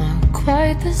I'm not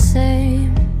quite the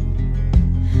same.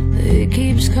 But it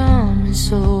keeps coming,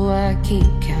 so I keep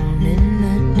counting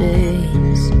the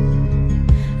days.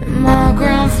 And my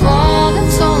grandfather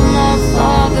told my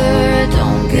father, it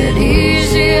don't get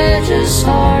easier, just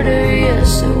harder,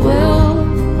 yes it will.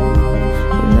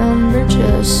 Remember,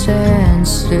 just stand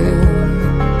still.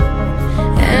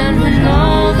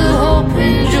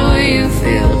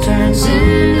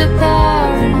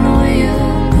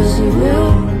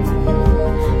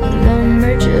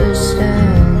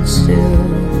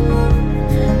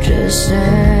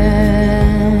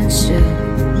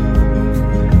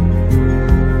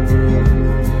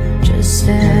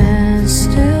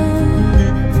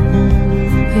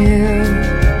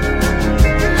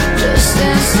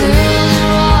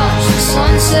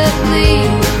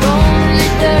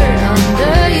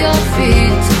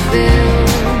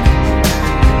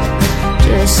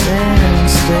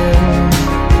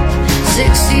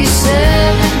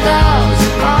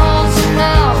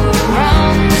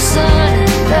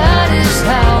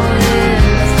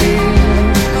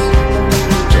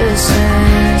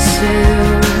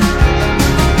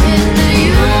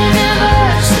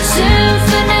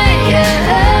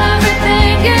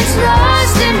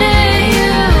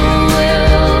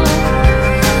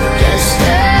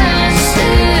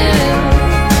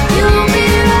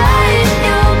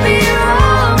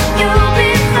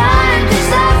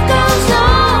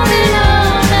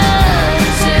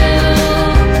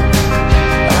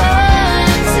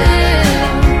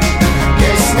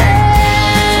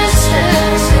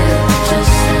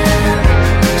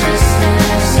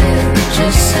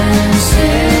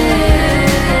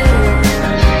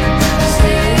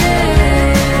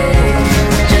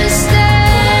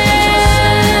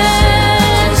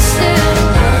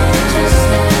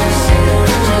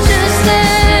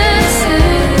 stand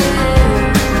still.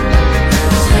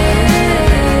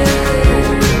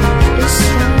 Just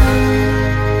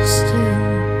stand still.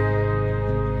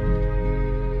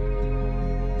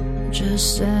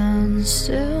 Just stand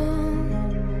still.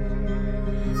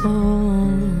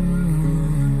 Oh,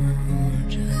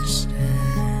 just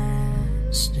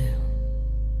stand still.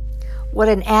 What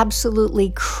an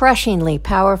absolutely crushingly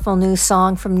powerful new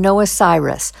song from Noah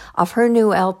Cyrus off her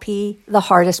new LP, The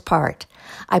Hardest Part.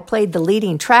 I played the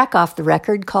leading track off the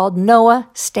record called Noah,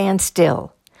 Stand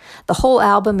Still. The whole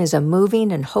album is a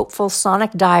moving and hopeful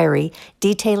sonic diary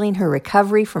detailing her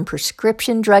recovery from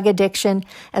prescription drug addiction,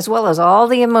 as well as all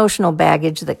the emotional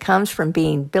baggage that comes from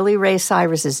being Billy Ray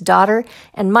Cyrus's daughter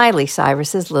and Miley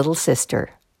Cyrus's little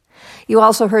sister. You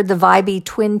also heard the vibey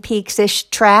Twin Peaks-ish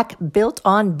track Built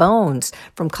on Bones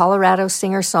from Colorado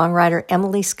singer-songwriter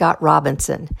Emily Scott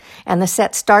Robinson. And the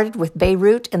set started with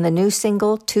Beirut and the new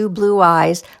single Two Blue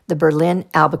Eyes, the Berlin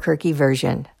Albuquerque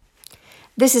version.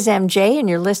 This is MJ, and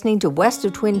you're listening to West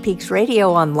of Twin Peaks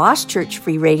Radio on Lost Church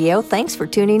Free Radio. Thanks for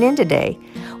tuning in today.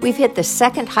 We've hit the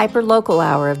second hyper-local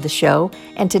hour of the show,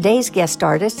 and today's guest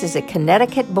artist is a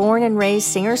Connecticut-born and raised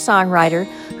singer-songwriter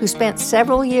who spent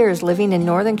several years living in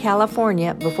Northern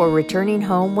California before returning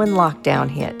home when lockdown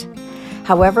hit.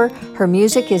 However, her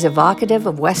music is evocative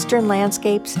of Western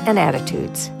landscapes and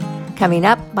attitudes. Coming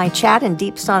up, my chat and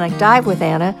deep sonic dive with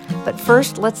Anna, but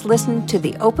first let's listen to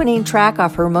the opening track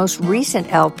off her most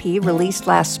recent LP released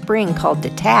last spring called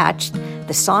Detached.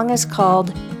 The song is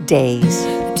called Days.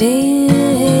 Days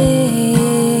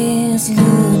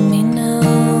elude me now.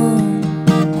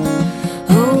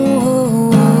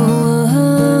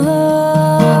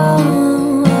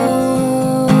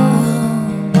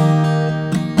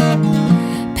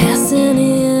 Passing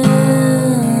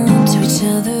into each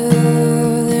other,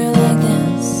 they're like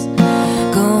this.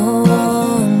 Gone,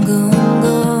 gone, gone,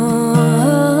 gone,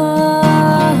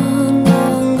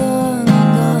 gone,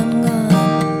 gone, gone.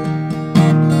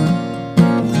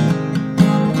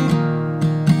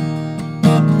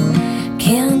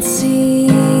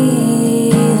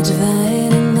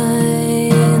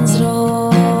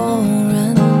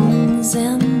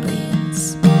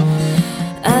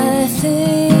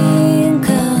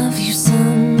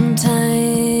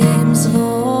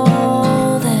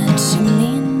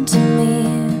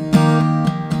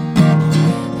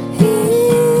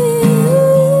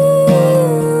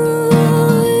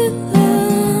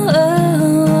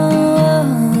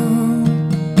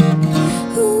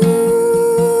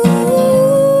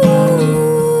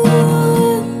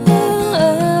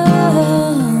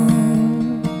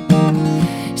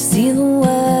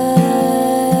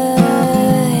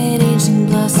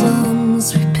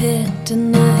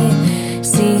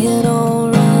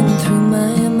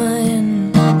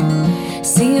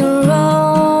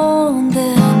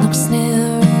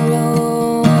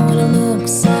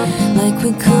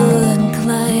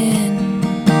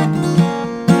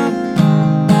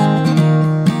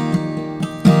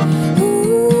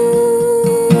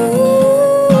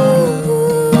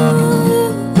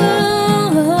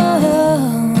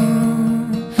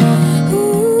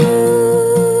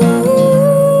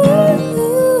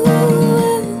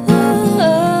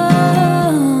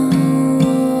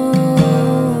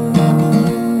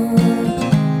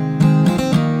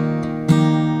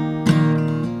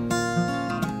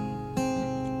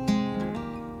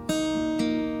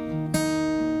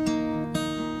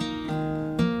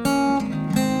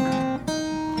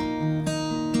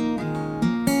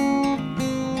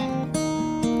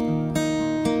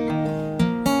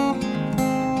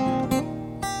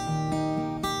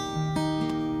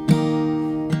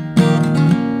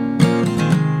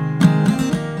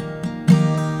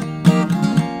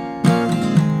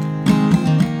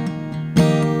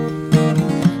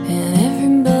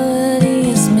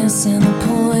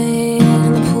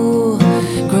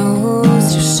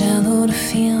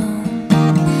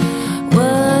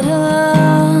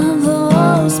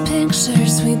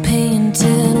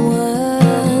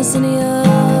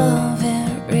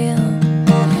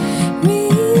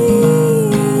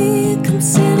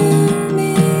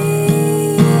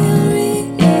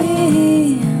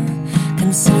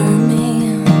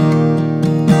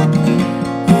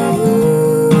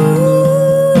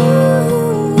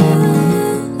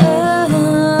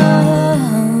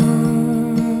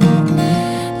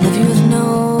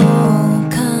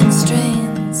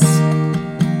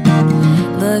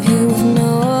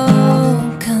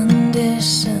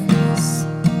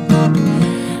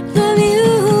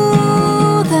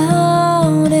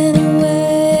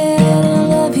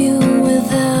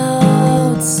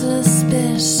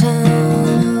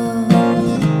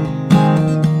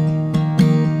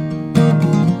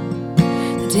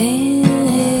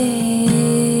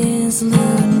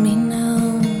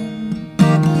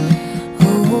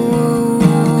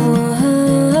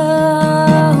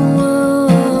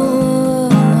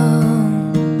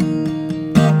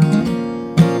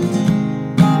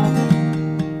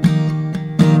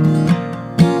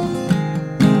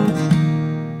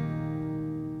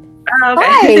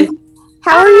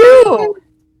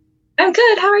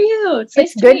 too. It's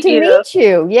nice to good meet to you. meet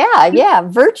you. Yeah,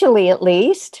 virtually at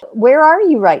least. Where are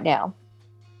you right now?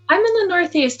 I'm in the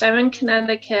Northeast. I'm in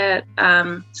Connecticut.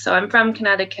 So I'm from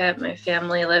Connecticut. My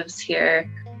family lives here.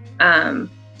 And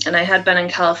I had been in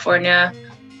California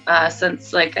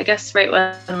since, like, I guess right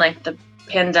when, like, the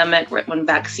pandemic, when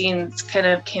vaccines kind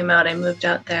of came out, I moved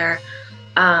out there.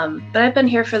 But I've been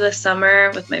here for the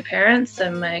summer with my parents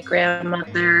and my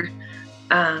grandmother.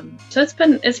 So it's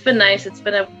been nice. It's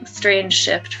been a strange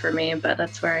shift for me, but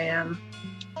that's where I am.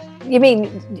 You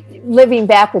mean living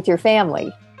back with your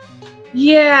family?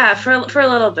 Yeah, for a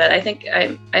little bit. I think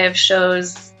I have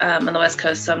shows on the West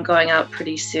Coast, so I'm going out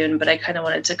pretty soon, but I kind of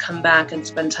wanted to come back and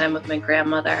spend time with my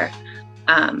grandmother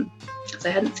because I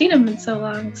hadn't seen him in so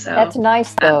long. So that's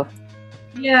nice, though.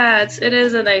 Yeah, it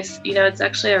is a nice, it's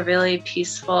actually a really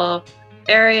peaceful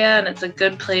area, and it's a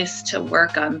good place to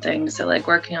work on things. So, like,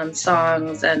 working on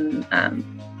songs, and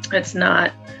it's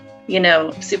not,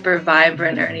 super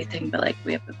vibrant or anything, but, like,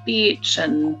 we have a beach,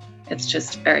 and it's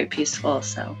just very peaceful.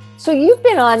 So you've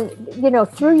been on,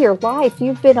 through your life,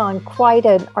 you've been on quite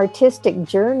an artistic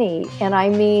journey. And I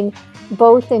mean,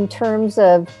 both in terms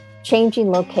of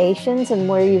changing locations and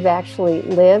where you've actually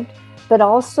lived, but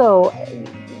also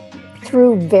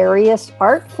through various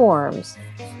art forms.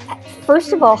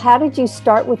 First of all, how did you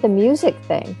start with the music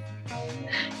thing?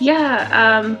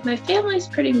 Yeah, my family's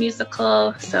pretty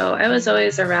musical, so I was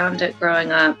always around it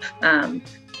growing up.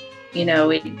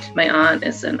 My aunt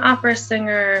is an opera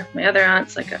singer. My other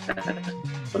aunt's like a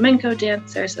flamenco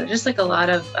dancer. So there's just like a lot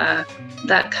of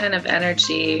that kind of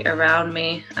energy around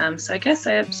me. So I guess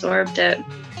I absorbed it.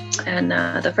 And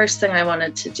the first thing I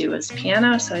wanted to do was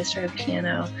piano. So I started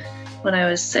piano when I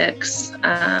was 6.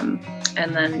 And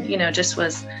then, just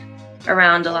was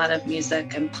around a lot of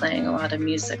music and playing a lot of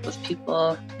music with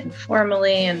people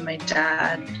informally, and my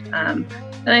dad.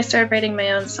 Then I started writing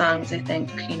my own songs, I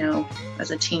think, as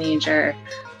a teenager,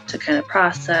 to kind of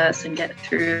process and get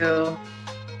through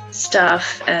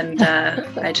stuff. And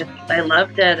I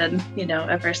loved it. And,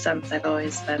 ever since I've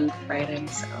always been writing.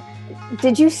 So,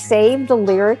 did you save the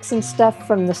lyrics and stuff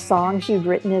from the songs you'd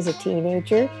written as a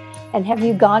teenager? And have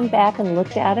you gone back and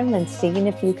looked at them and seen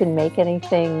if you can make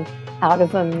anything out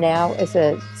of them now as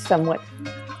a somewhat,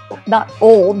 not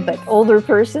old, but older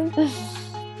person?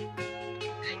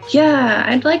 Yeah,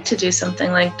 I'd like to do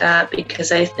something like that,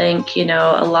 because I think,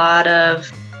 a lot of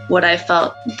what I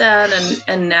felt then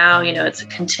and now, it's a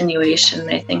continuation.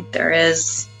 I think there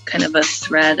is kind of a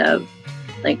thread of,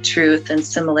 like, truth and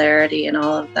similarity and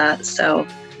all of that. So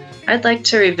I'd like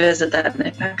to revisit that. And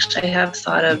I have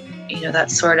thought of,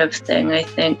 that sort of thing. I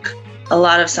think a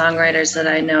lot of songwriters that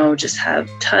I know just have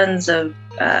tons of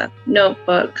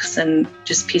notebooks and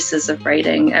just pieces of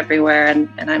writing everywhere. And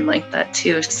I'm like that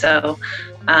too. So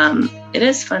it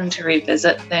is fun to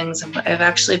revisit things. I've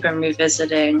actually been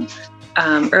revisiting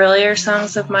earlier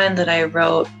songs of mine that I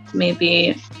wrote,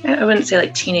 maybe, I wouldn't say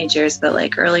like teenage years, but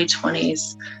like early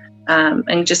 20s,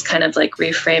 and just kind of like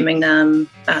reframing them.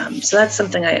 So that's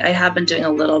something I have been doing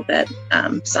a little bit,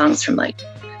 songs from like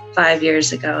 5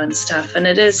 years ago and stuff. And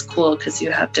it is cool because you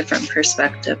have different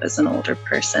perspective as an older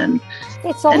person.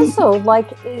 It's also like,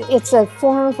 it's a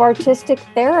form of artistic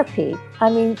therapy. I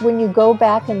mean, when you go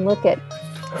back and look at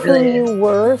who you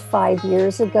were 5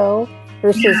 years ago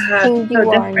versus who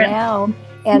you are now,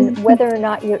 and whether or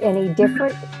not you're any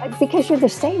different, because you're the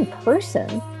same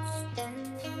person.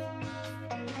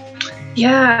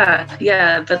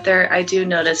 Yeah, but I do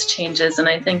notice changes, and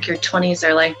I think your 20s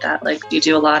are like that. Like, you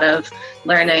do a lot of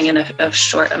learning in a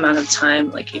short amount of time.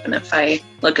 Like, even if I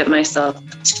look at myself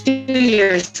 2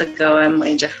 years ago, I'm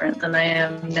way different than I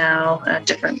am now.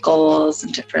 Different goals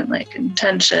and different like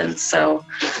intentions. So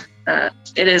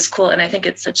it is cool, and I think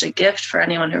it's such a gift for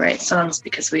anyone who writes songs,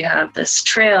 because we have this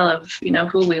trail of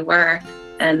who we were,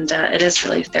 and it is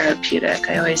really therapeutic.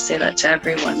 I always say that to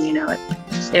everyone.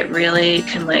 It really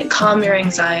can like calm your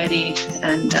anxiety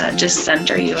and just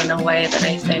center you in a way that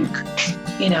I think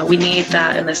we need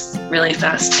that in this really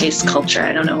fast-paced culture.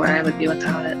 I don't know where I would be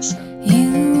without it. So.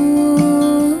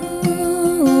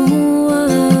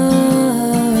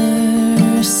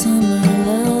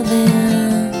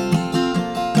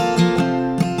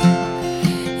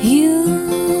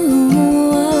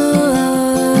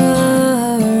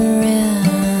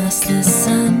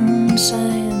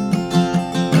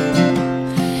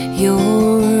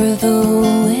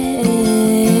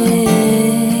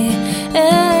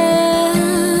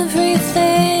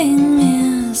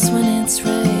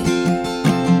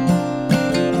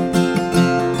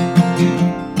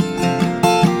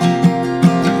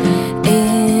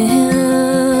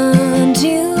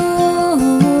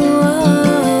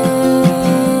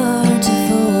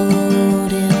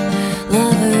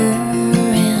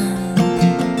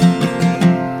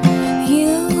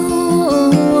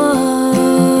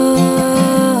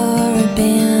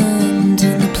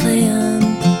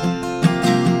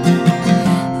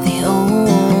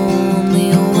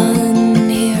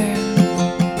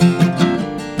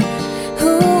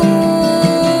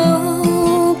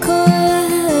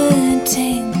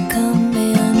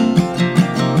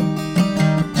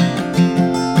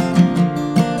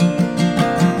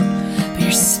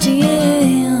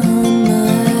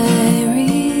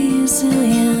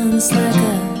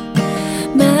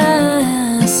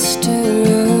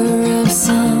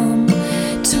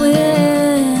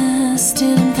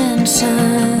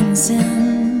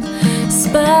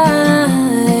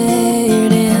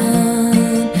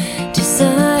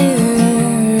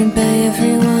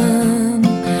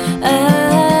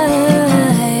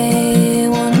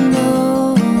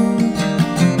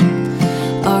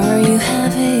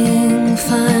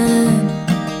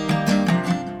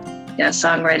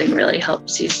 songwriting really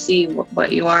helps you see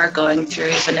what you are going through,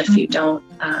 even if you don't,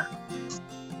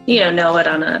 know it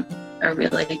on a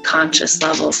really conscious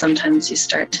level. Sometimes you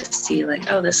start to see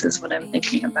like, oh, this is what I'm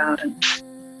thinking about. And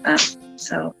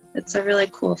so it's a really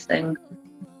cool thing.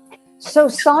 So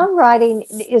songwriting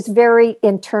is very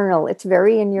internal. It's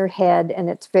very in your head, and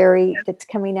it's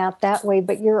coming out that way,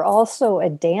 but you're also a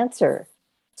dancer.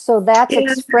 So that's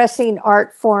expressing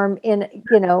art form in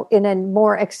a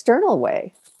more external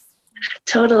way.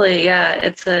 Totally. Yeah.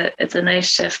 It's a nice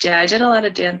shift. Yeah. I did a lot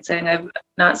of dancing. I've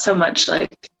not so much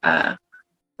like,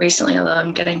 recently, although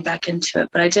I'm getting back into it,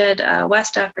 but I did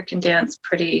West African dance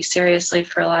pretty seriously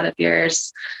for a lot of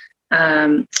years.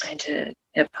 I did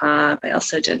hip hop. I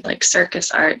also did like circus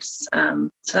arts.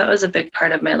 So that was a big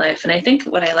part of my life. And I think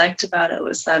what I liked about it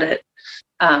was that it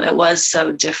was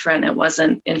so different. It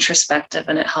wasn't introspective,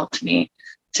 and it helped me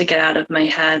to get out of my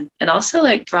head. It also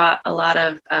like brought a lot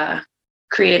of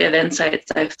creative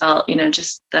insights. I felt,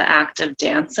 just the act of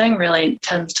dancing really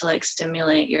tends to like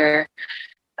stimulate your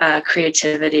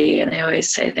creativity. And I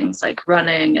always say things like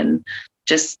running and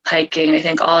just hiking. I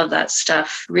think all of that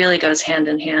stuff really goes hand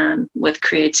in hand with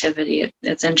creativity.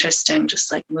 It's interesting,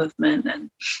 just like movement, and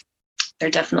they're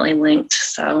definitely linked.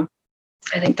 So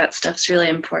I think that stuff's really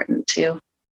important too.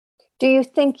 Do you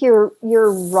think your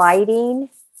writing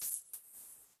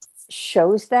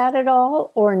shows that at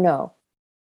all, or no?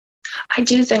 I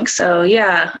do think so.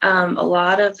 Yeah. A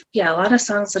lot of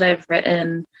songs that I've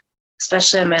written,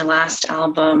 especially on my last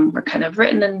album, were kind of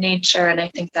written in nature. And I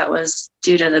think that was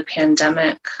due to the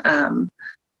pandemic.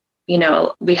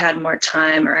 We had more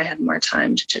time, or I had more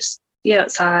time to just be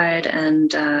outside.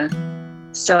 And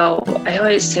so I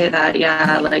always say that,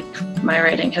 like my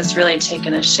writing has really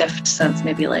taken a shift since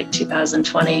maybe like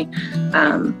 2020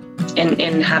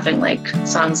 in having like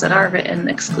songs that are written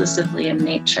exclusively in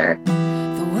nature.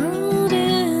 The world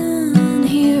in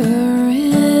here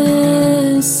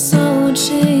is so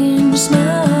changed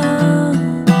now.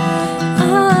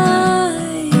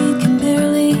 I can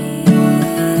barely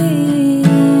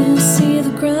see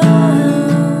the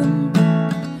ground.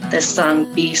 This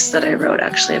song Beast that I wrote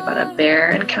actually about a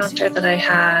bear encounter that I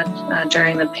had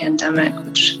during the pandemic,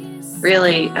 which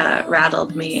really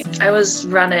rattled me. I was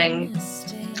running,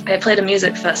 I played a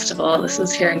music festival. This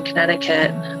was here in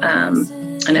Connecticut,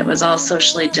 and it was all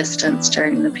socially distanced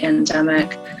during the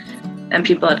pandemic. And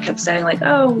people had kept saying like,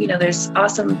 oh, there's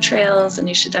awesome trails and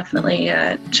you should definitely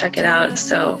check it out.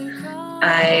 So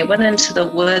I went into the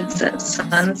woods at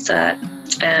sunset,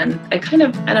 and I kind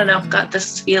of, got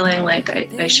this feeling like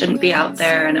I shouldn't be out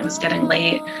there, and it was getting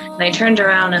late. And I turned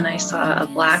around and I saw a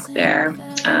black bear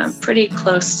pretty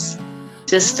close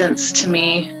distance to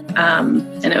me.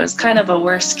 And it was kind of a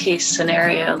worst case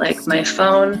scenario. Like my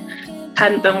phone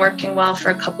hadn't been working well for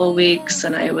a couple of weeks,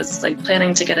 and I was like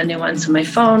planning to get a new one. So my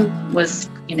phone was,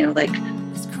 like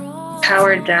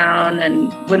powered down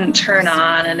and wouldn't turn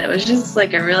on. And it was just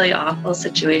like a really awful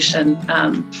situation.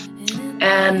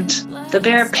 And the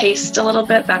bear paced a little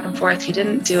bit back and forth. He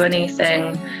didn't do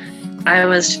anything. I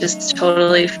was just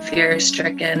totally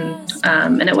fear-stricken.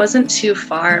 And it wasn't too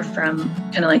far from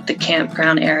kind of like the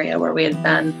campground area where we had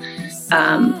been.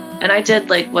 And I did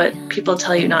like what people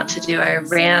tell you not to do. I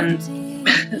ran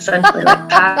essentially like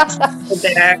past the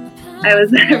bear. I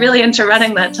was really into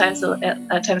running that time, so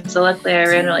luckily I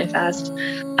ran really fast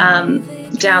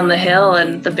down the hill,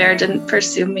 and the bear didn't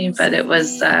pursue me. But it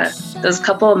was those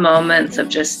couple of moments of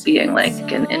just being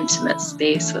like an intimate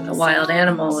space with a wild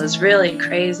animal was really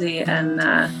crazy. And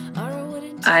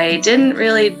I didn't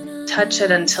really touch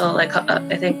it until like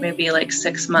I think maybe like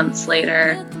 6 months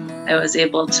later. I was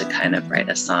able to kind of write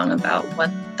a song about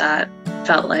what that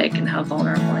felt like and how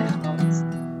vulnerable I felt.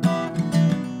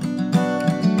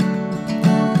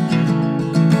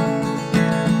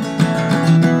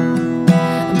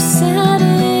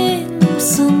 Setting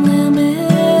some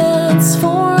limits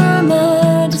for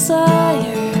my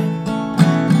desire,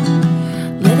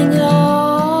 letting it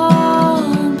all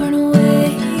burn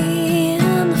away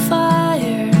in the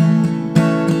fire.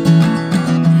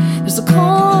 There's a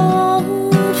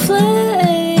cold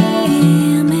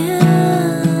flame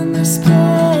in this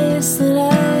place that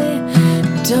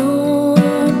I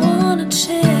don't want to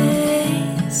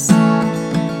chase.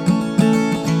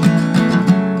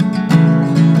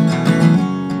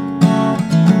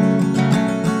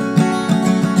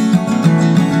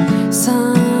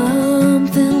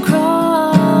 Something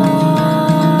crossed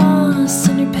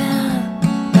on your path,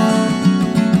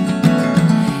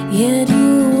 yet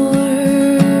you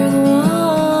were the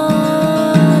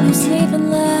one who's leaving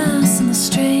last in the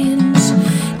strange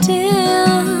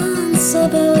dance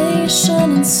of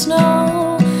elation and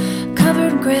snow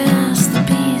covered grass. The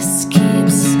beast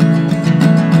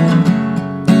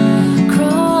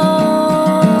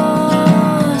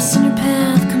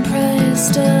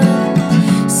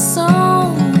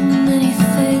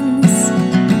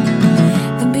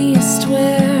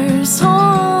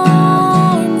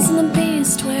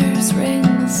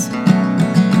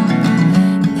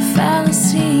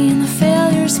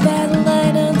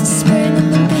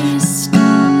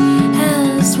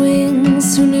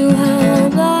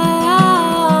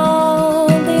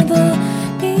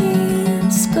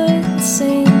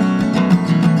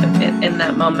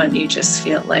that moment, you just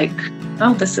feel like,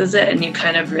 oh, this is it. And you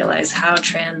kind of realize how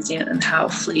transient and how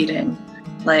fleeting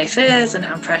life is and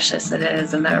how precious it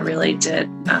is. And that really did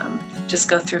just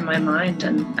go through my mind.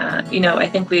 And, I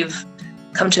think we've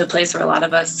come to a place where a lot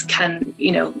of us can,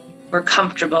 we're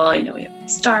comfortable, we have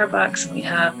Starbucks and we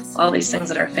have all these things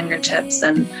at our fingertips.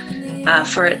 And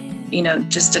for it,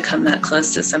 just to come that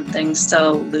close to something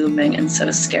so looming and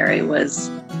so scary was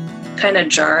kind of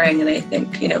jarring. And I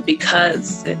think,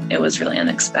 because it was really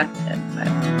unexpected. But.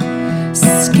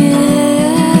 Scared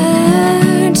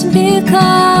to be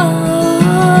calm,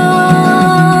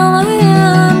 I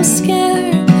am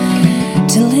scared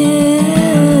to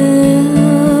live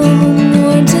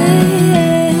one day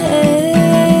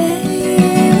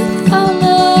without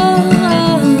love.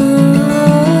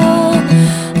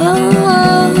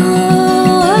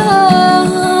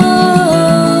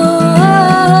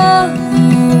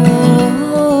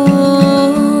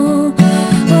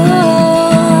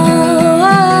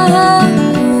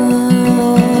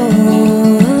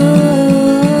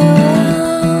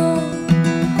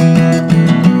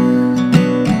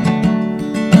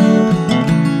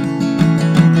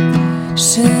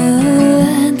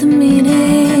 Should the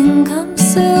meeting come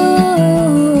soon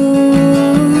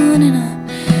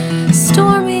and a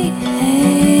stormy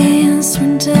haze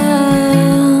run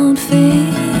down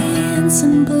fades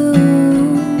and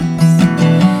blues,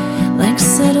 like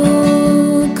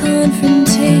settled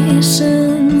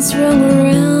confrontations rung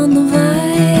around the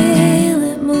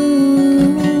violet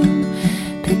moon,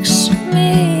 picture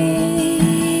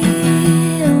me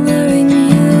luring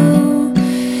you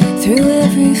through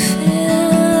every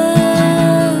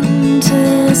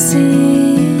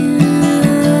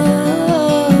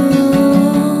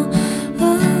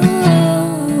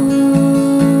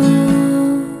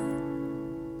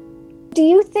Do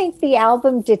you think the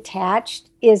album Detached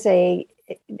is a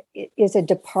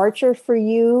departure for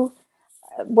you?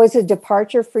 Was a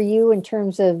departure for you in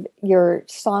terms of your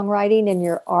songwriting and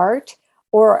your art,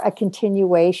 or a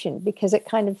continuation? Because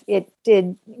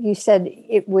you said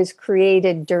it was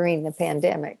created during the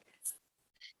pandemic.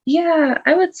 Yeah,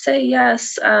 I would say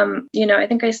yes. I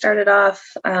think I started off,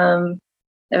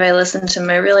 if I listened to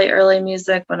my really early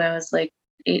music when I was like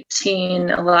 18,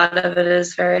 a lot of it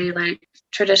is very like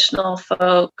traditional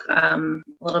folk, a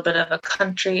little bit of a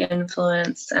country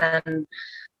influence. And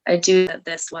I do that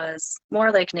this was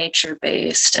more like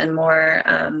nature-based and more,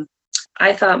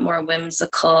 I thought more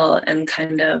whimsical and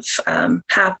kind of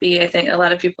happy. I think a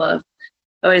lot of people have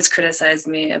always criticized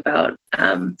me about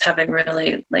having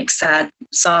really like sad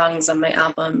songs on my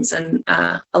albums. And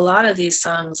a lot of these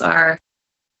songs are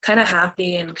kind of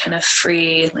happy and kind of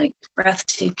free, like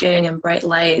breathtaking and bright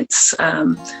lights.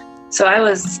 So I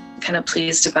was kind of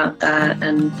pleased about that.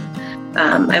 And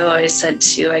I've always said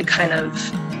too, I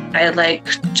like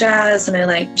jazz and I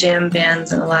like jam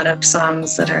bands and a lot of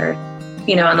songs that are,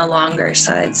 on the longer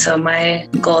side. So my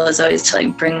goal is always to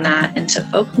like bring that into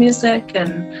folk music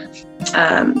and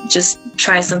just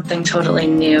try something totally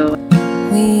new.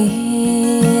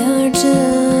 We are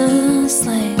just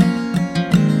like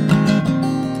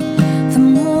the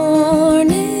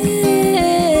morning.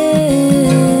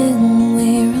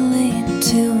 We relate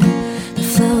to the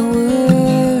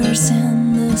flowers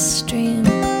in the stream.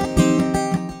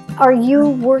 Are you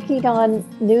working on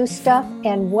new stuff,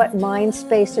 and what mind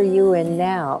space are you in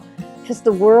now? Because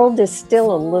the world is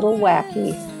still a little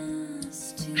wacky.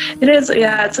 It is,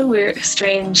 yeah, it's a weird,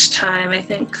 strange time. I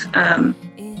think,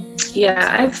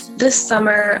 this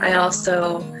summer,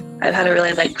 I've had a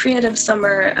really like creative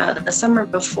summer. The summer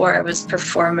before, I was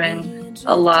performing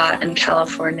a lot in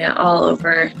California, all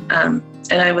over. And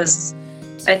I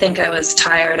think I was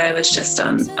tired. I was just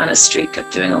on a streak of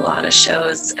doing a lot of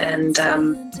shows. And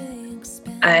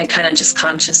I kind of just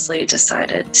consciously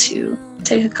decided to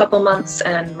take a couple months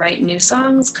and write new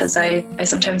songs, because I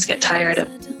sometimes get tired of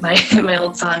my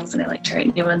old songs and I like to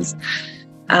write new ones.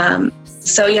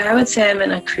 So yeah, I would say I'm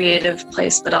in a creative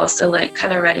place, but also like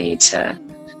kind of ready to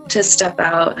step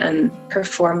out and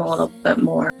perform a little bit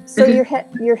more. So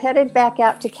you're headed back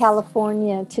out to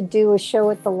California to do a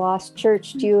show at the Lost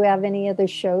Church. Do you have any other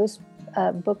shows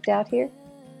booked out here?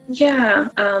 Yeah,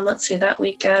 let's see, that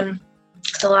weekend.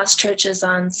 The Lost Church is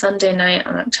on Sunday night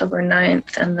on October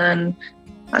 9th, and then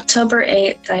October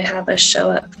 8th, I have a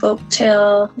show at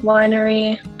Folktale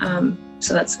Winery,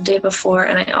 so that's the day before,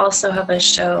 and I also have a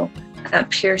show at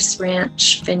Pierce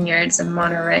Ranch Vineyards in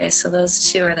Monterey, so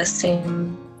those two are the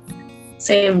same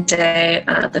day.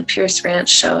 The Pierce Ranch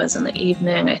show is in the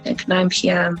evening, I think 9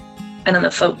 p.m., and then the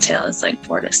Folktale is like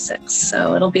 4 to 6,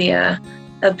 so it'll be a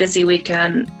busy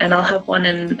weekend, and I'll have one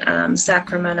in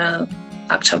Sacramento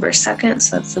October 2nd,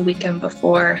 so that's the weekend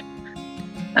before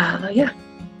Yeah.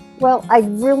 Well, I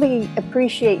really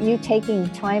appreciate you taking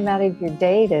time out of your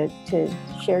day to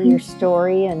share your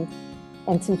story and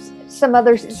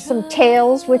some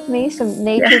tales with me, some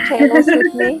nature tales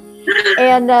with me,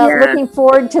 and looking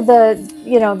forward to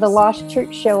the Lost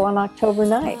Church show on October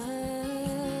 9th.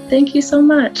 Thank you so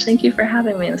much. Thank you for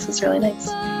having me. This is really nice.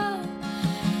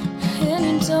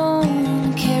 And you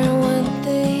don't care what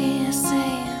they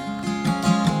say.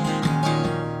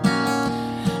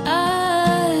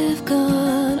 I've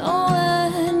got all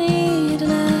I need,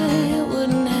 and I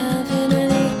wouldn't have it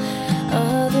any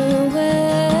other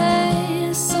way.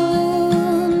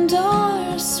 Saloon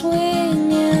doors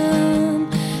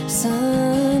swinging,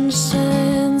 sun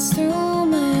shines through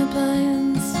my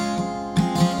blinds.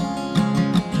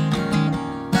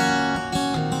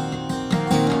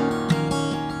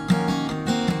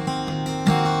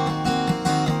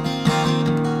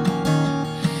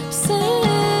 San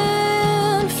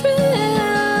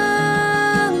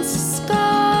Francisco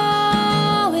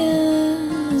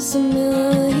is a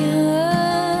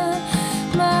million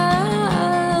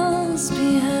miles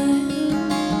behind.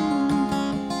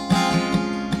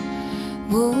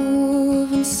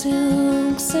 Woven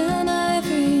silks and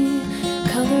ivory,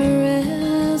 color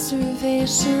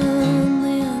reservation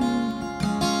land.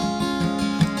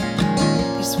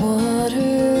 These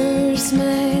waters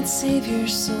might save your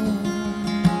soul,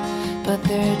 but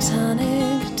their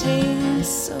tonic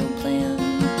tastes so bland.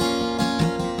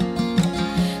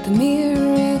 The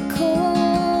miracle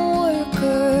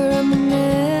worker and the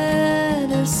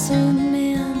medicine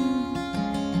man,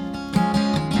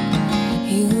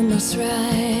 you must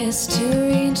rise to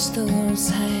reach those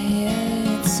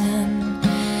heights and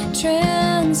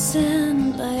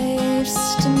transcend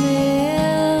life's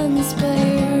demands. But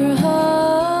you're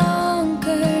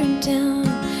hunkered down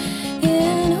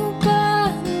in a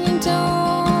bond, you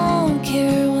don't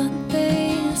care what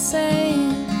they say.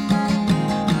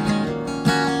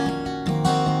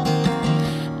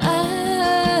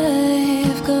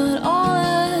 I've got all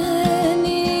I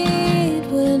need,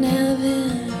 wouldn't have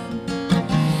it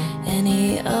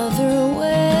any other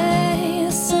way.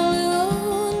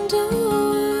 Saloon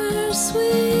doors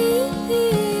swing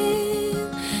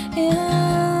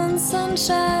and sun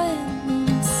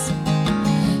shines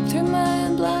through my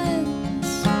blinds.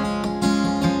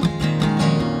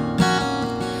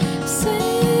 San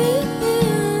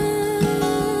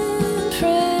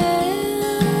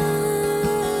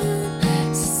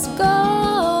Francisco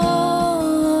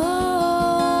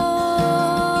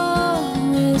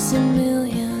is a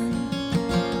million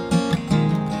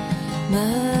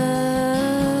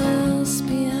miles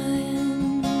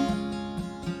behind.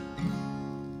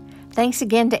 Thanks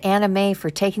again to Anna Mae for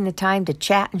taking the time to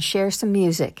chat and share some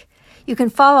music. You can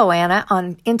follow Anna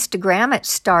on Instagram at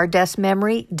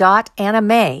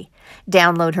stardustmemory.annamay.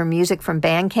 Download her music from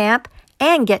Bandcamp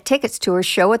and get tickets to her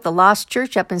show at the Lost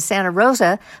Church up in Santa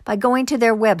Rosa by going to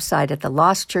their website at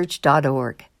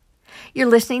thelostchurch.org. You're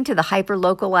listening to the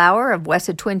Hyperlocal Hour of West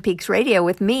of Twin Peaks Radio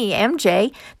with me,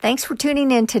 MJ. Thanks for tuning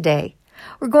in today.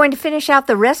 We're going to finish out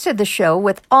the rest of the show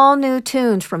with all new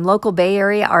tunes from local Bay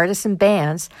Area artists and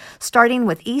bands, starting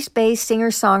with East Bay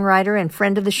singer-songwriter and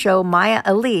friend of the show Maya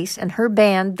Elise and her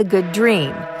band The Good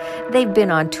Dream. They've been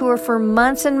on tour for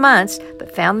months and months,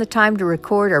 but found the time to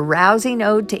record a rousing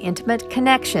ode to intimate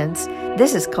connections.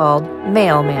 This is called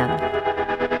Mailman.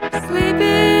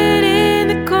 Sleeping in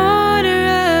the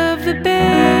corner of the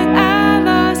bed, I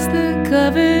lost the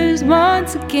covers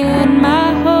once again.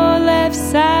 My whole left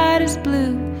side is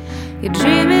blue. You're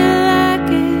dreaming like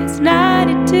it's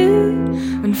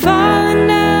 92, when falling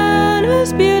down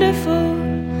was beautiful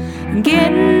and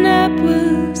getting up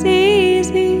was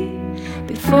easy.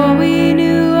 Before we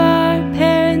knew our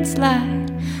parents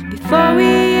lied, before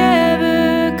we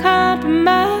ever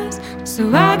compromised. So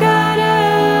I got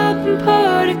up and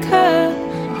poured a cup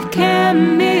of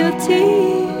chamomile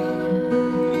tea.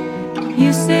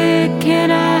 You said, can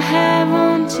I have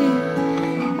one too?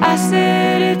 I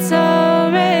said, it's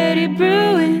already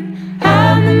brewing.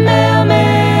 I'm the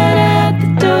mailman at the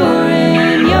door,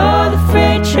 and you're the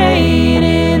freight train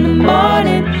in the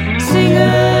morning, singer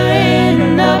in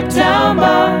an uptown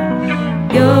bar.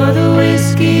 You're the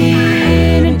whiskey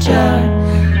in a jar.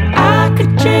 I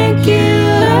could drink you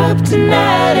up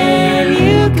tonight, and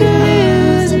you could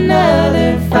lose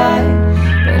another fight.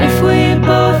 But if we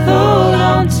both hold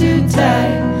on too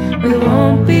tight, we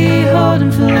won't be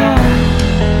holding for long.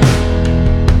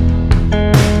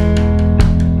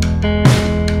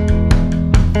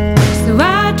 So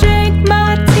I drank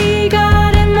my tea,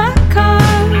 got in my car,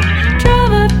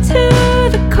 drove up to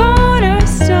the corner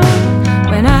store.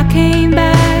 When I came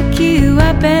back, you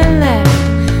up and left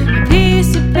a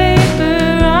piece of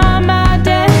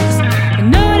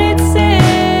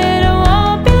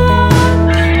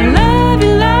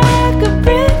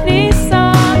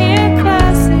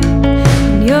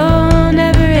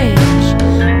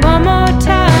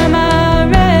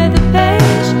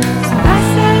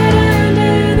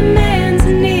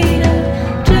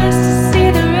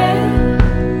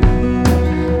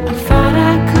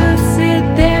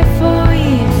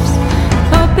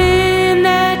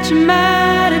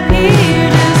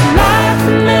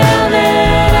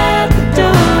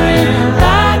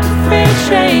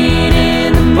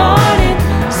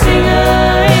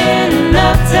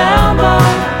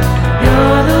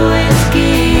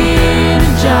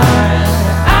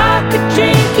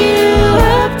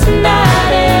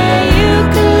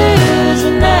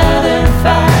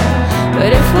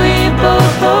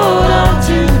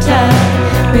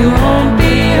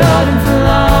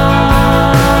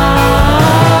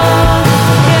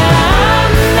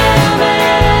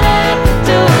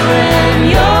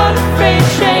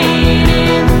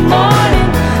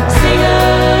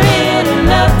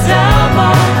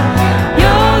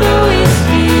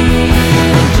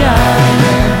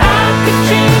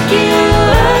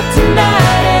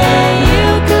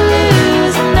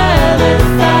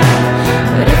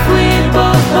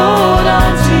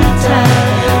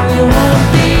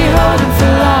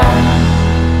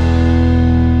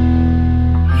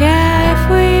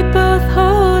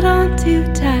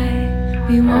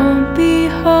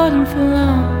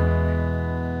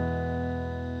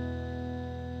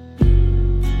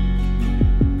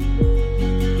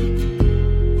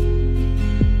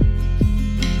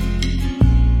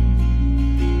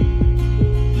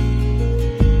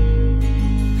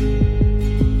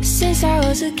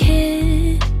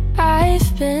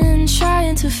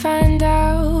find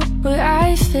out where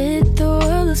I fit. The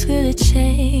world is good at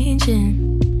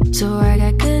changing, so I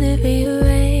got good at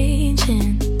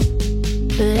rearranging.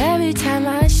 But every time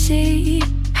I see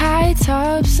high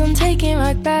tops, I'm taking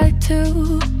right back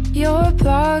to your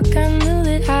block. I knew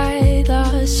that I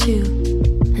lost you,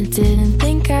 I didn't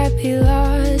think I'd be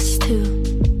lost too.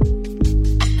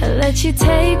 I let you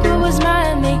take what was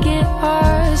mine, make it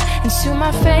ours, and soon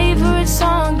my favorite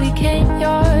song became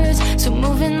yours. So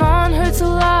moving on hurts a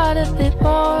lot, a bit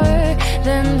more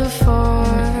than before.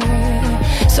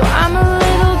 So I'm a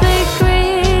little bit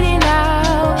greedy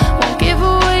now, won't give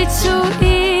away too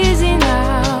easy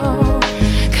now,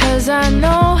 'cause I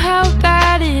know how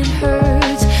bad it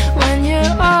hurts when your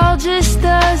all just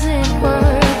doesn't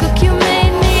work. Look, you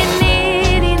made me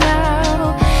needy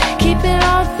now, keeping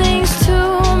all things to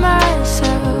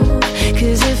myself,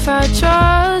 'cause if I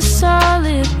draw a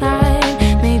solid line,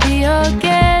 maybe I'll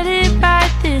get it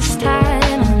right this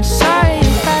time. I'm sorry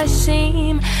if I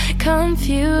seem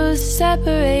confused,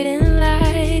 separating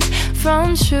lies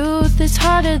from truth. It's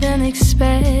harder than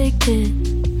expected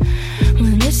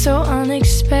when it's so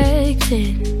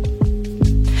unexpected.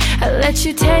 I let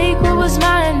you take what was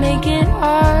mine, make it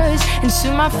ours, and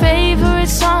soon my favorite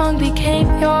song became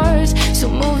yours. So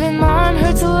moving on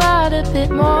hurts a lot, a bit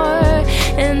more,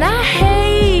 and I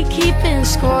hate keeping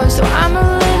score. So I'm a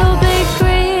little bit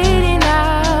greedy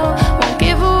now, won't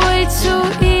give away too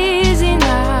easy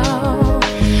now,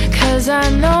 'cause I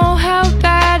know how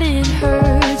bad it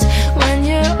hurts when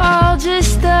your all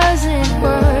just doesn't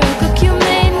work. Look, you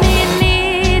made me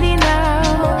needy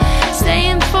now,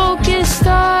 staying focused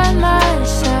on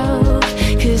myself,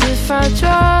 'cause if I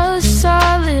draw a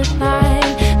solid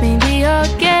line, maybe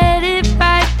I'll get it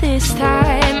right this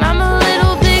time. I'm a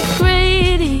little bit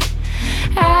greedy,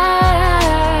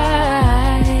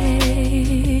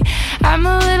 I'm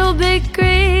a little bit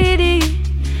greedy,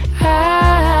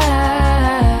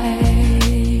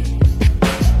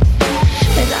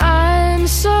 and I'm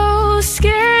so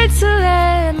scared to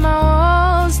let my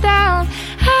walls down.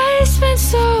 I spent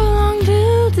so long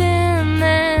building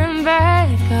them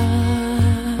back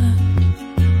up,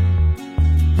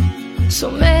 so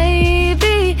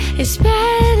maybe it's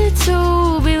better to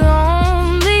be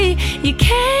lonely. You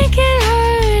can't get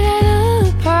hurt at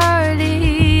a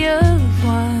party of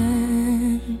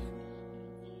one.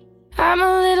 I'm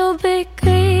a little bit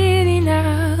greedy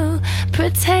now,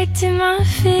 protecting my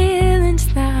feelings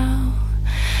now,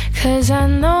 'cause I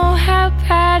know how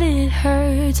bad it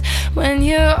hurts when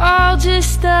your all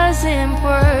just doesn't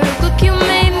work. Look, you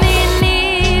made me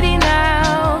needy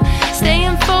now,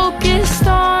 staying focused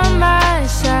on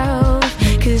myself,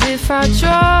 'cause if I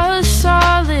draw a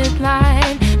solid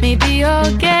line, maybe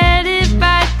I'll get it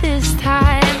right this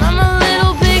time. I'm a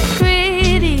little bit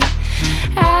greedy,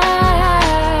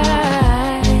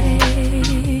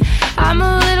 I'm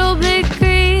a little bit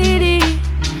greedy,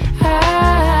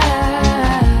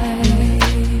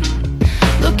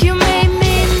 look, you made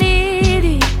me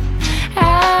needy,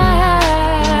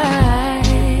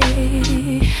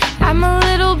 I'm a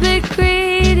little bit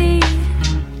greedy,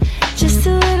 just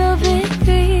a little bit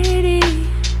greedy.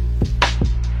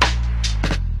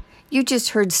 You just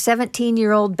heard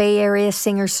 17-year-old Bay Area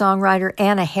singer-songwriter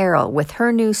Anna Harrell with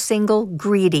her new single,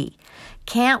 Greedy.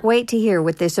 Can't wait to hear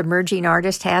what this emerging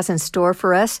artist has in store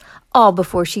for us, all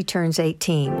before she turns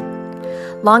 18.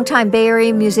 Longtime Bay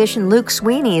Area musician Luke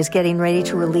Sweeney is getting ready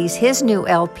to release his new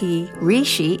LP,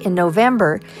 Rishi, in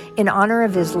November in honor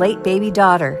of his late baby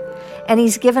daughter. And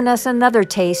he's given us another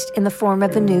taste in the form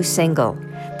of a new single.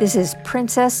 This is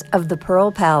Princess of the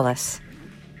Pearl Palace.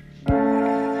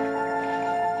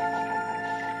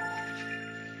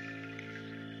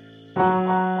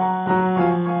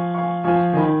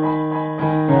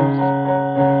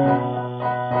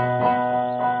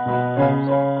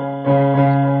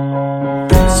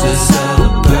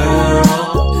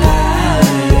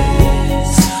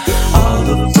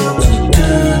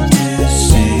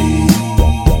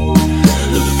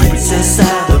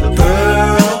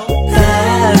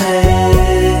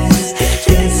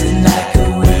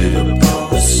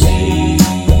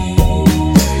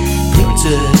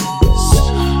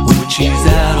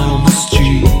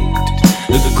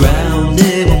 ground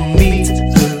never meet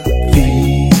her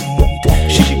feet.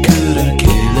 She couldn't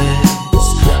care less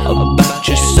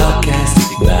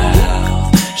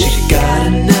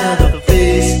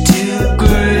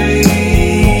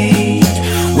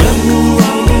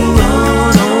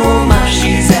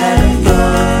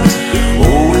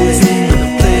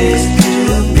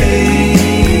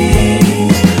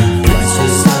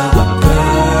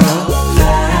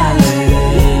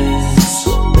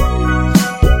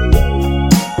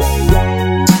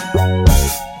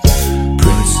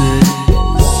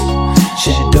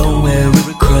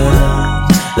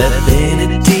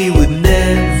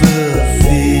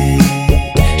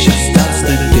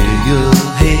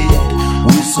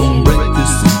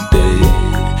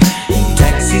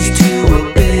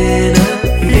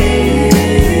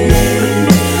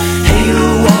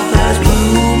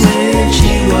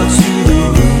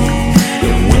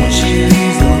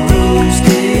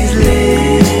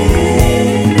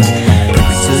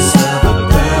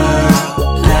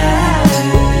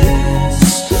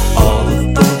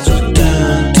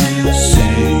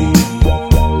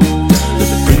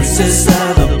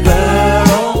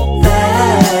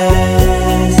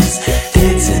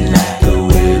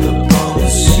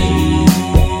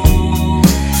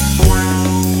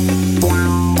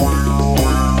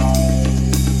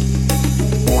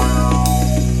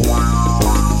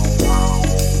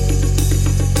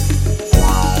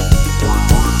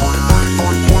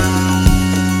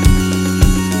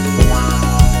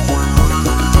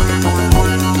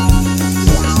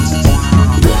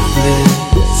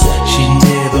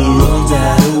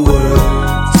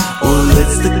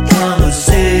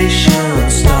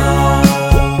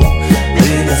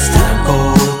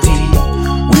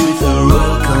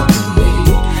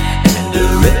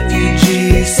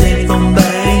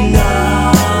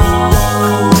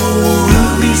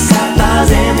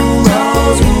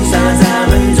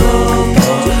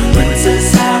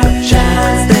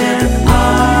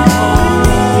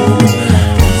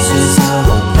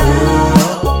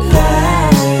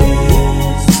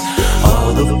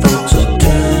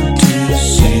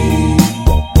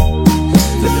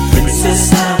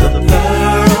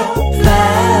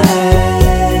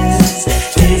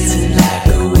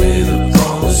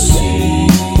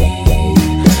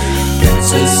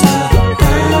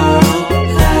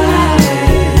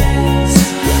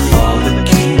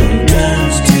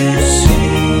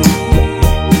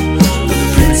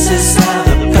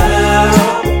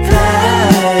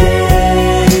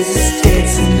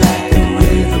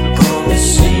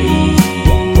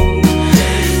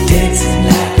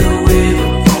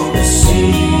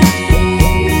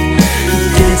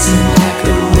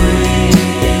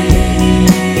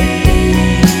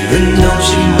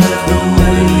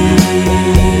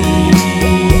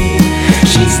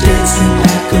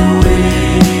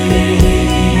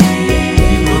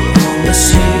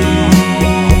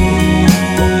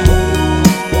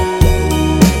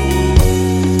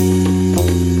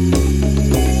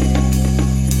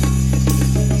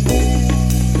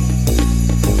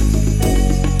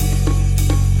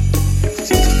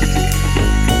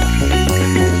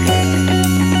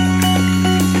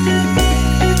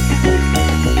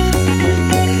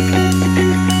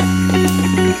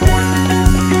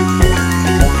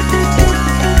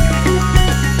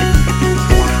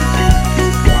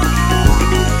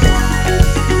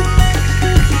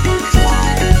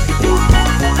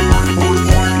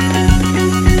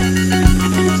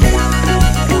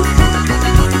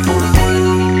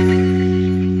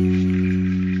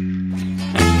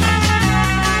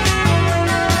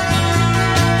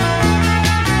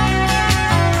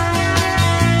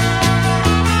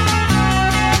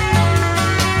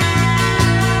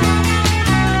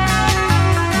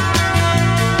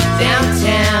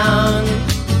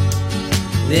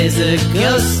There's a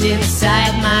ghost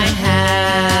inside my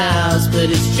house, put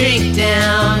its drink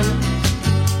down,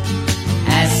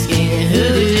 asking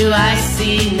who do I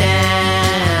see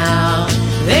now?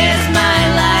 There's my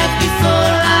life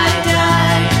before I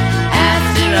die.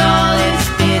 After all, it's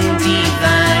been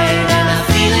divine, and I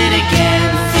feel it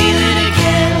again, feel it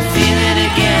again, feel it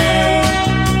again.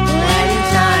 When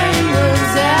time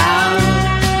runs out,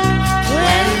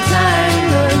 when time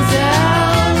runs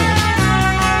out.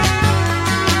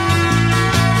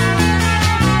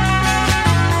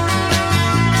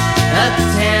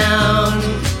 Uptown,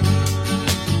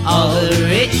 all the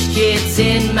rich kids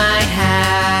in my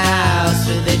house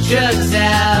with their drugs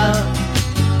out,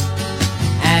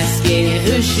 asking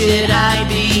who should I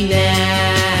be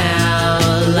now?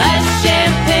 Less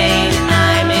champagne and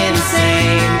I'm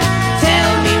insane.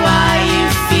 Tell me why you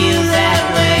feel that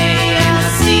way, and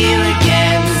I'll see you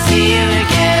again, see you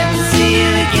again, see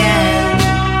you again.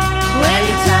 When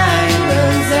time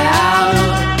runs out,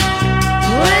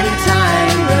 when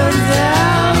time runs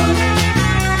out.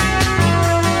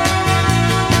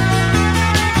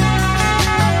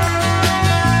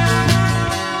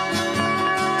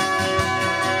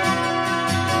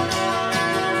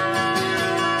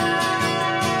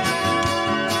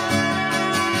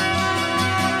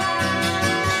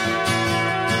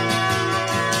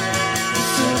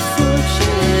 So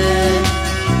fortunate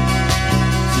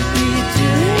to be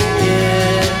doing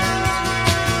it.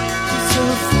 So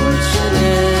fortunate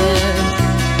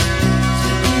to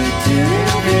be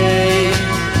doing it.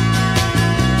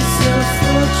 So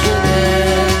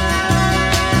fortunate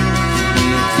to be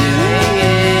doing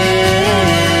it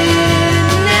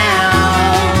now.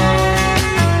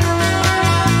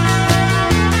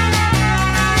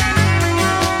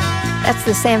 That's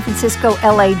the San Francisco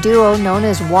LA duo known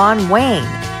as Juan Wayne,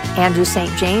 Andrew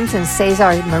St. James and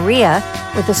Cesar Maria,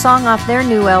 with a song off their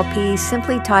new LP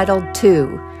simply titled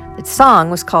 2. The song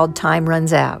was called Time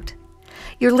Runs Out.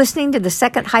 You're listening to the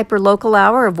second hyper-local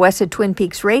hour of Westwood Twin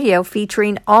Peaks Radio,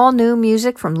 featuring all new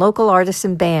music from local artists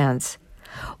and bands.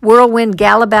 Whirlwind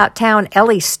gal about town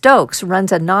Ellie Stokes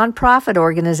runs a nonprofit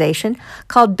organization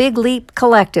called Big Leap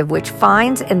Collective, which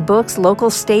finds and books local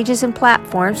stages and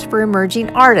platforms for emerging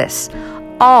artists,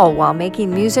 all while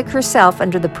making music herself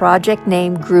under the project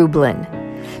name Grublin.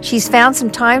 She's found some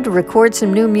time to record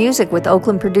some new music with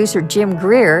Oakland producer Jim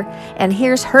Greer, and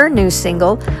here's her new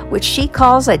single, which she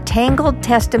calls a tangled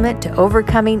testament to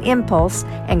overcoming impulse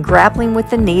and grappling with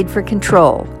the need for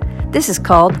control. This is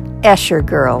called Escher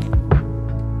Girl.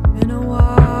 In a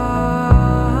while,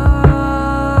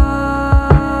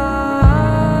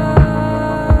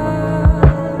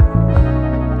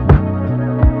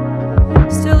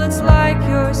 still it's like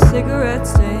your cigarette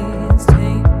stains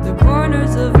taint the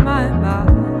corners of my mouth.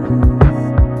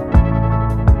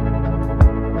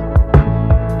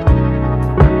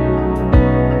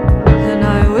 And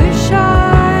I wish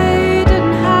I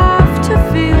didn't have to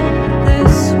feel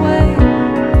this way.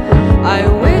 I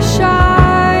wish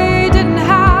I didn't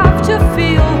have to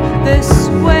feel this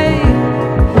way.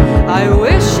 I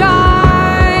wish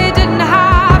I didn't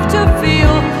have to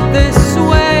feel this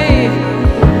way.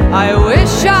 I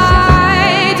wish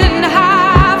I didn't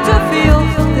have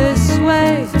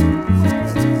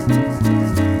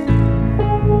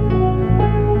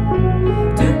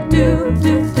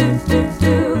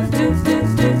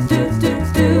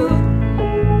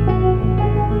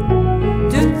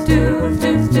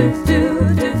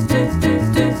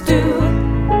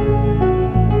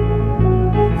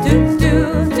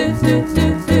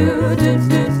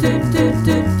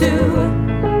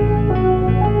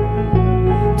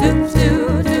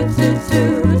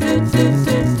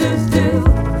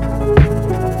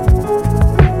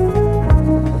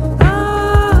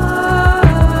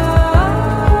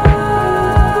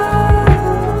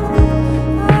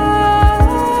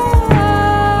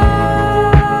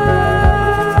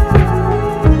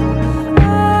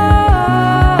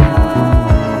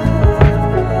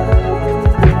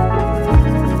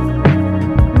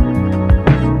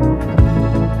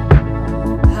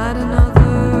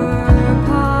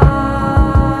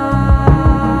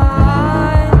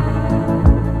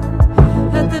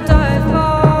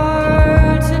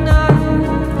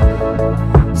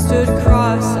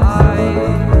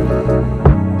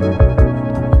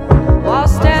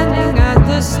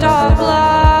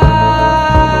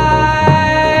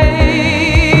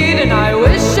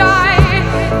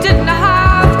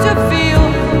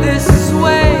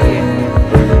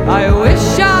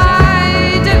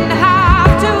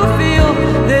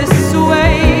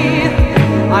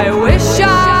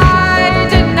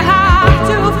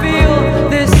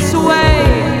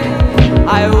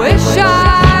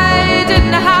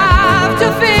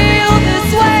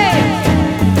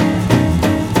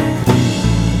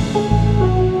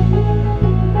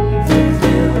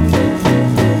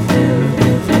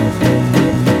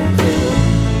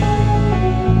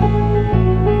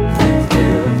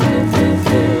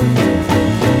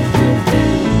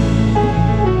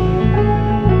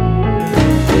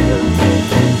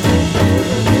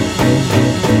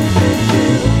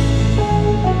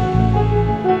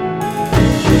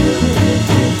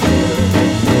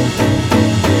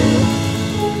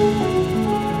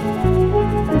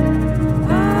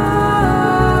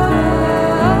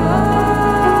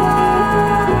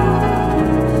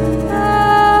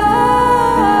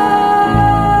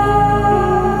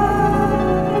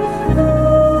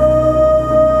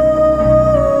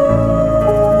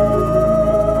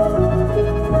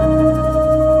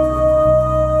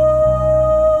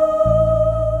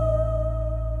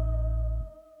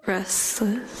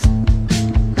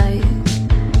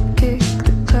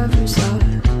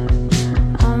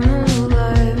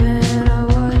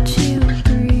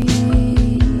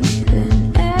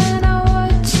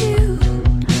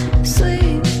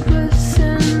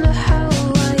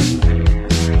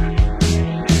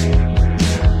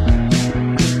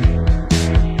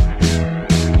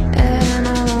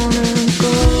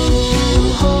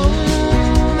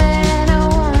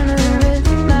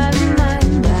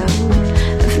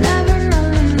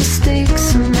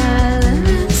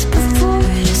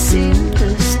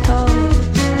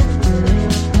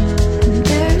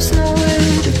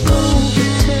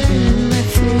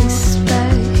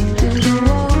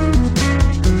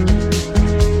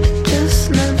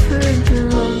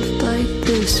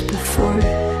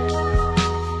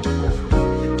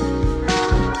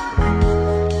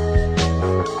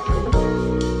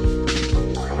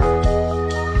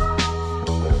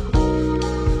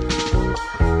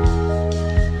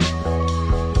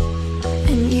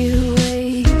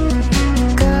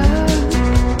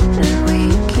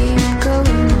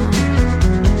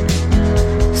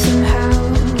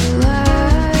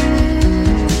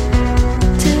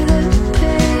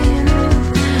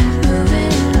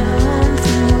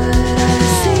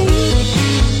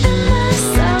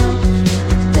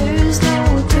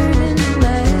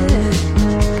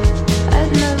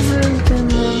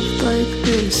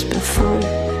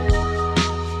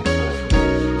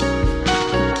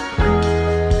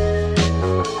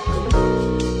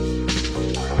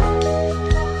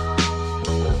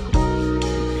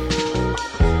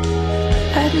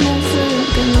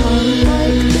something all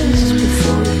like this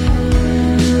before.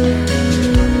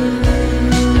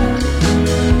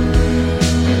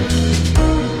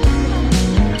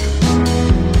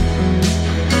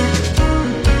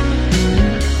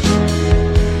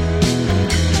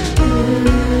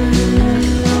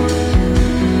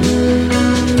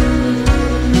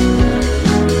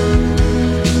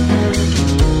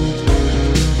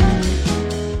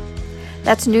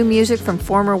 That's new music from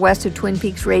former West of Twin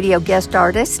Peaks radio guest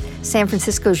artist, San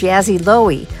Francisco's Yazzie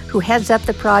Lowy, who heads up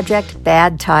the project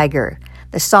Bad Tiger.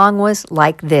 The song was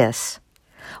Like This.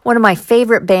 One of my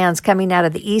favorite bands coming out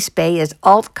of the East Bay is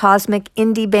alt-cosmic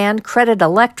indie band Credit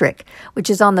Electric, which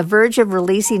is on the verge of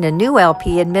releasing a new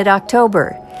LP in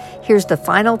mid-October. Here's the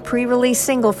final pre-release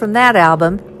single from that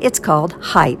album. It's called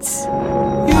Heights.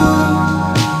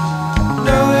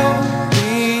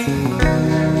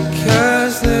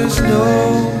 There's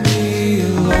no me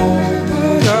alone,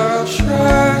 but I'll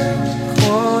try to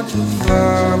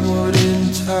quantify what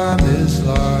in time is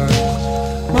like.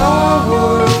 My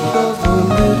worth of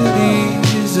validity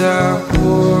is at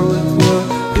war with what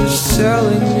you're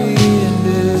selling me, and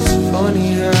it's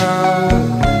funny how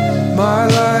my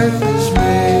life is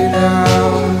made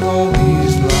out of all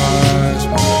these lies.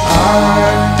 I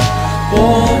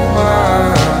want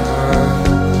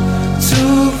to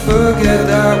forget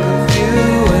that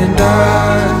I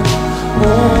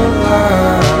won't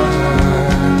lie.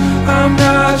 I'm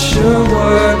not sure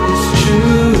what is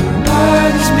true.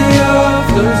 Reminds me of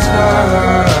the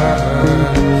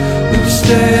time we were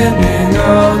standing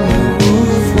on the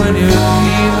roof when your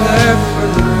feet left for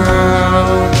the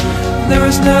ground. There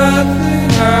was nothing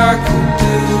I could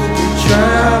do to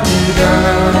drown you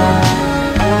down.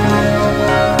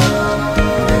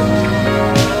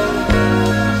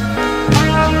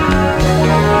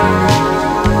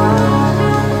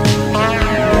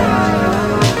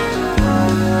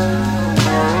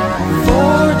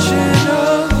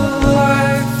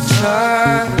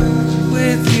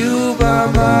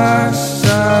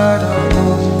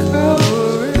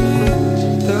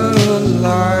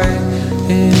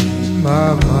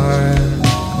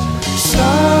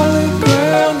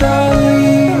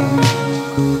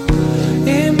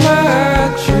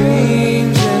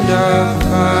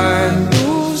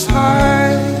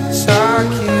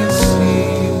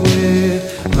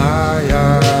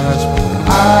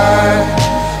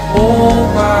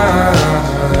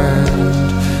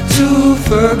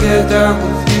 Forget that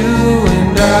with you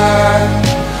and I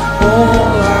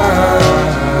won't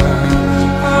lie.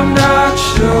 I'm not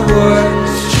sure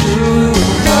what's true.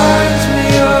 Reminds me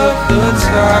of the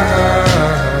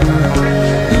time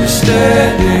you were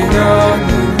standing on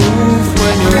the roof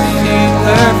when your feet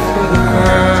left for the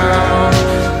ground.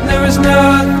 There was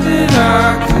nothing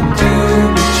I could do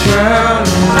but drown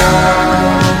you out.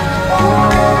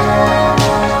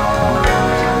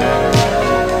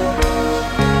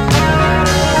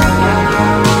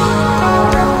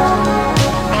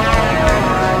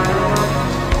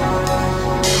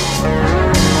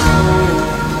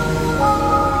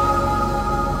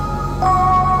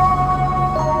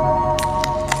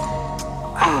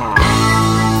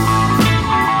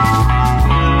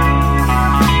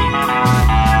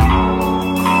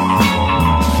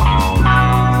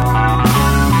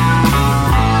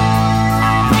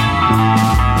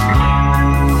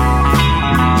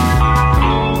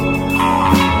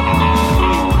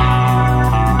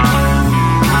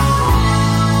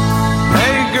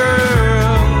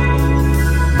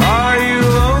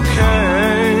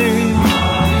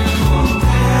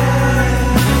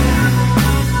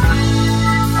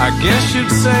 Guess you'd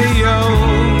say, yo,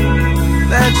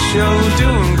 that you're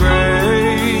doing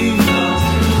great.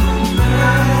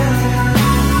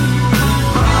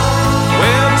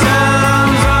 Well,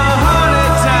 times are hard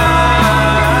at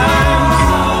times.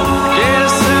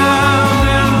 Guess I've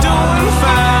been doing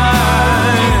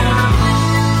fine.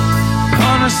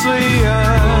 Honestly,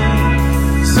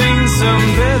 I've seen some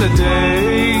better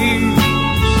days.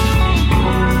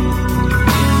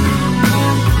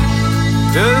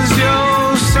 Does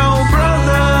your soul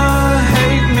brother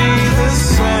hate me the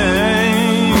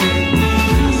same?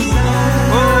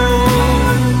 Oh,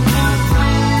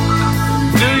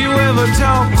 do you ever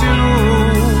talk to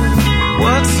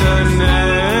what's her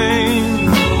name?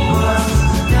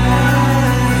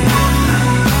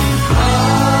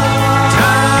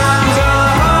 Times are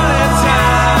hard at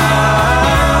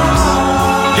times.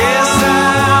 Guess I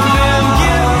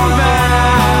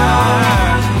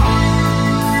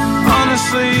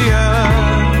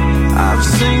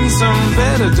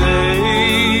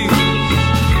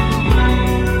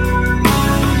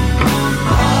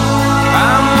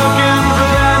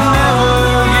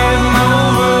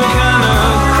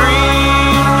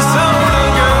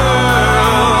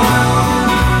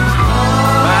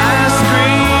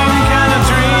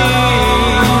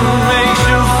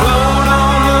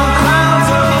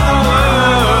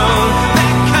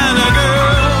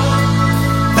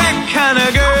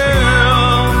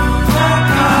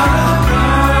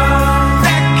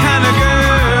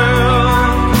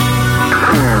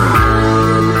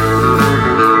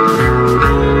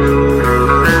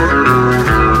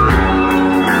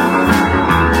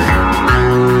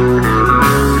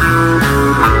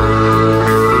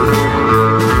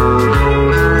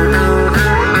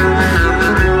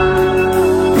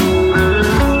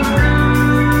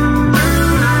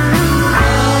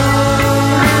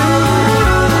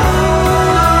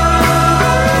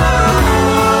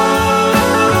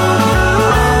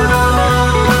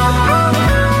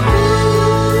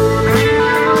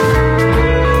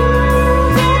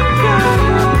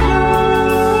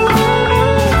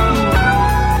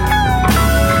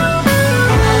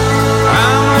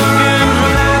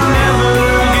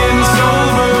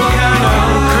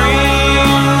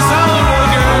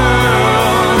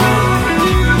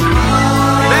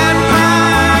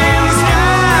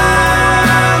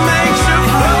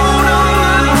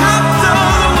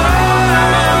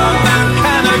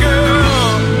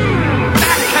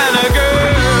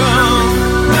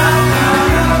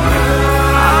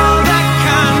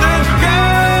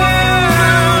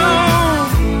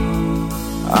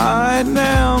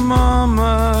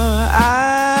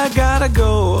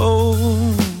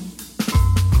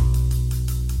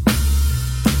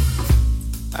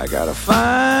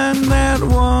find that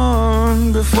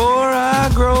one before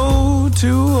I grow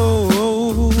too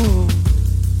old.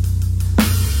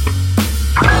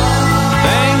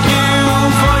 Thank you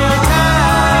for your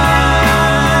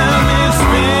time. It's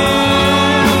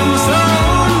been so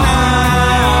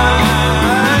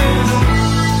nice.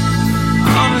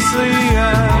 Honestly,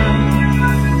 I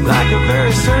like a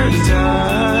very certain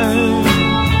time.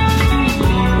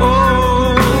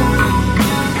 Oh,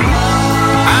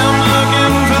 I'm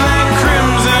looking for that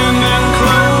crimson and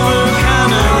clover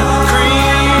kind of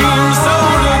cream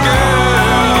soda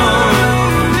girl,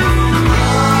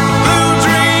 blue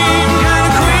dream kind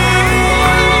of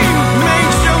queen,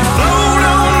 makes you float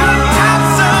on the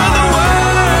tops of the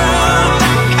world.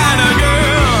 That kind of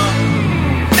girl,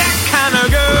 that kind of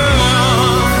girl,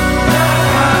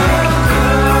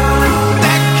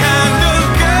 that kind of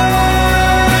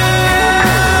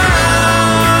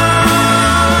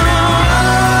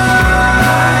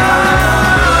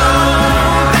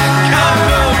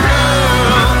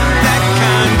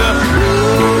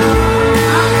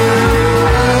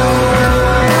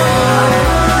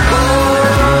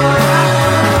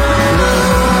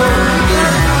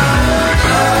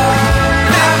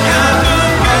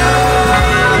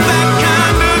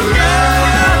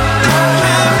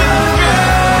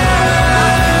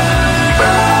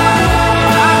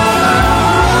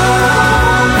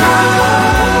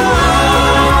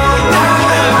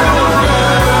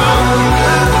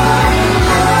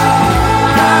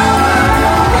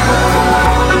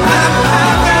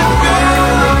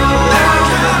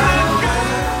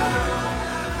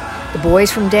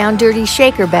Boys from Down Dirty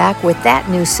Shaker back with that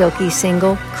new Silky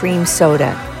single, Cream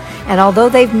Soda. And although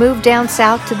they've moved down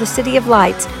south to the City of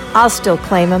Lights, I'll still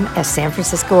claim them as San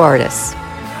Francisco artists.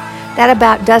 That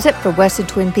about does it for West of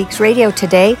Twin Peaks Radio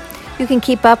today. You can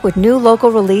keep up with new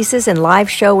local releases and live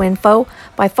show info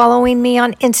by following me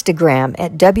on Instagram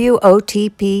at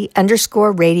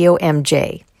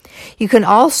WOTP_RadioMJ. You can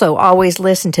also always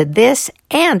listen to this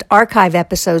and archive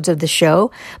episodes of the show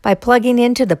by plugging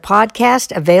into the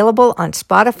podcast available on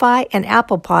Spotify and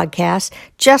Apple Podcasts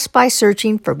just by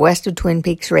searching for West of Twin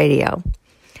Peaks Radio.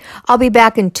 I'll be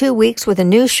back in 2 weeks with a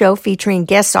new show featuring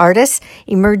guest artists,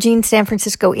 emerging San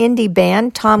Francisco indie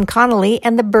band Tom Connolly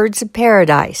and the Birds of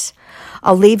Paradise.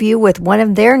 I'll leave you with one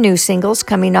of their new singles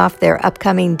coming off their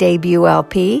upcoming debut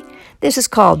LP. This is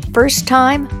called First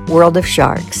Time, World of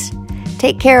Sharks.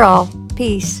 Take care, all.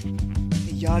 Peace.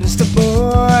 You're just a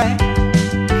boy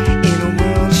in a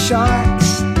world of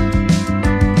sharks.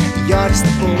 You're just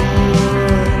a boy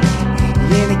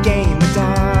in a game of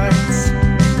darts.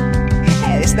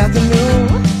 And it's nothing new,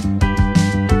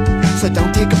 so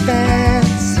don't take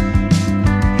offense.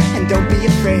 And don't be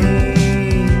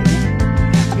afraid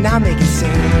of not making sense.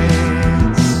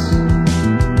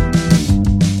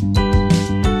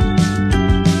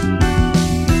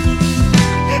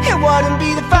 It wouldn't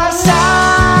be the first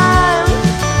time.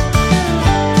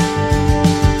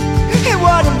 It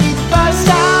wouldn't be the first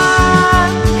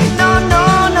time. No,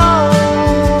 no, no.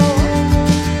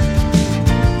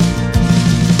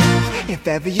 If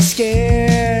ever you're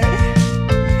scared,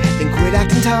 then quit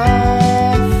acting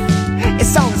tough.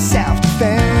 It's only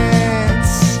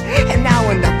self-defense, and now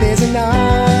enough is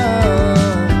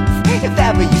enough. If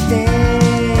ever you think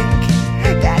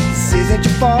that this isn't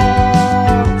your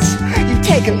fault,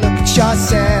 take a look at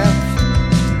yourself,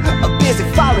 busy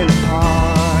falling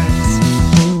apart.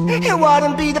 It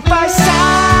wouldn't be the first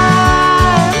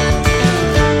time.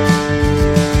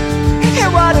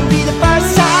 It wouldn't be the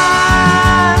first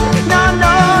time. No,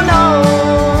 no, no.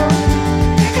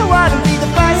 It wouldn't be the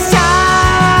first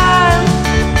time.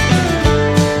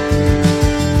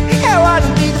 It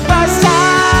wouldn't be the first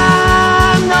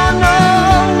time. No, no,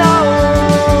 no.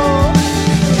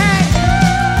 Hey.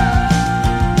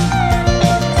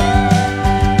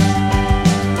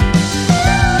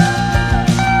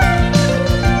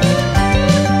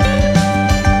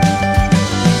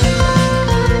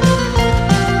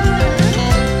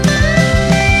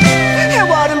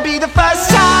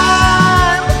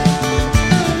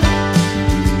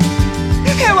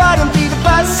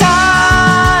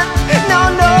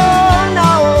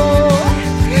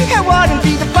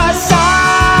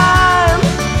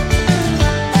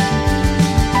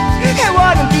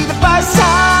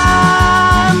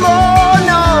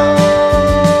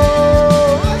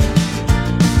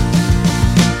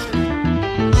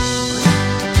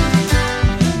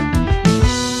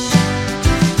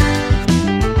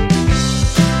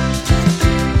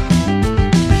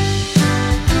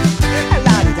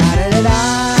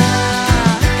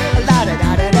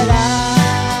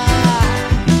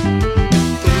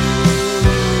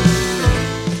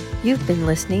 You've been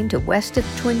listening to West of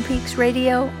Twin Peaks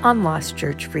Radio on Lost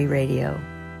Church Free Radio.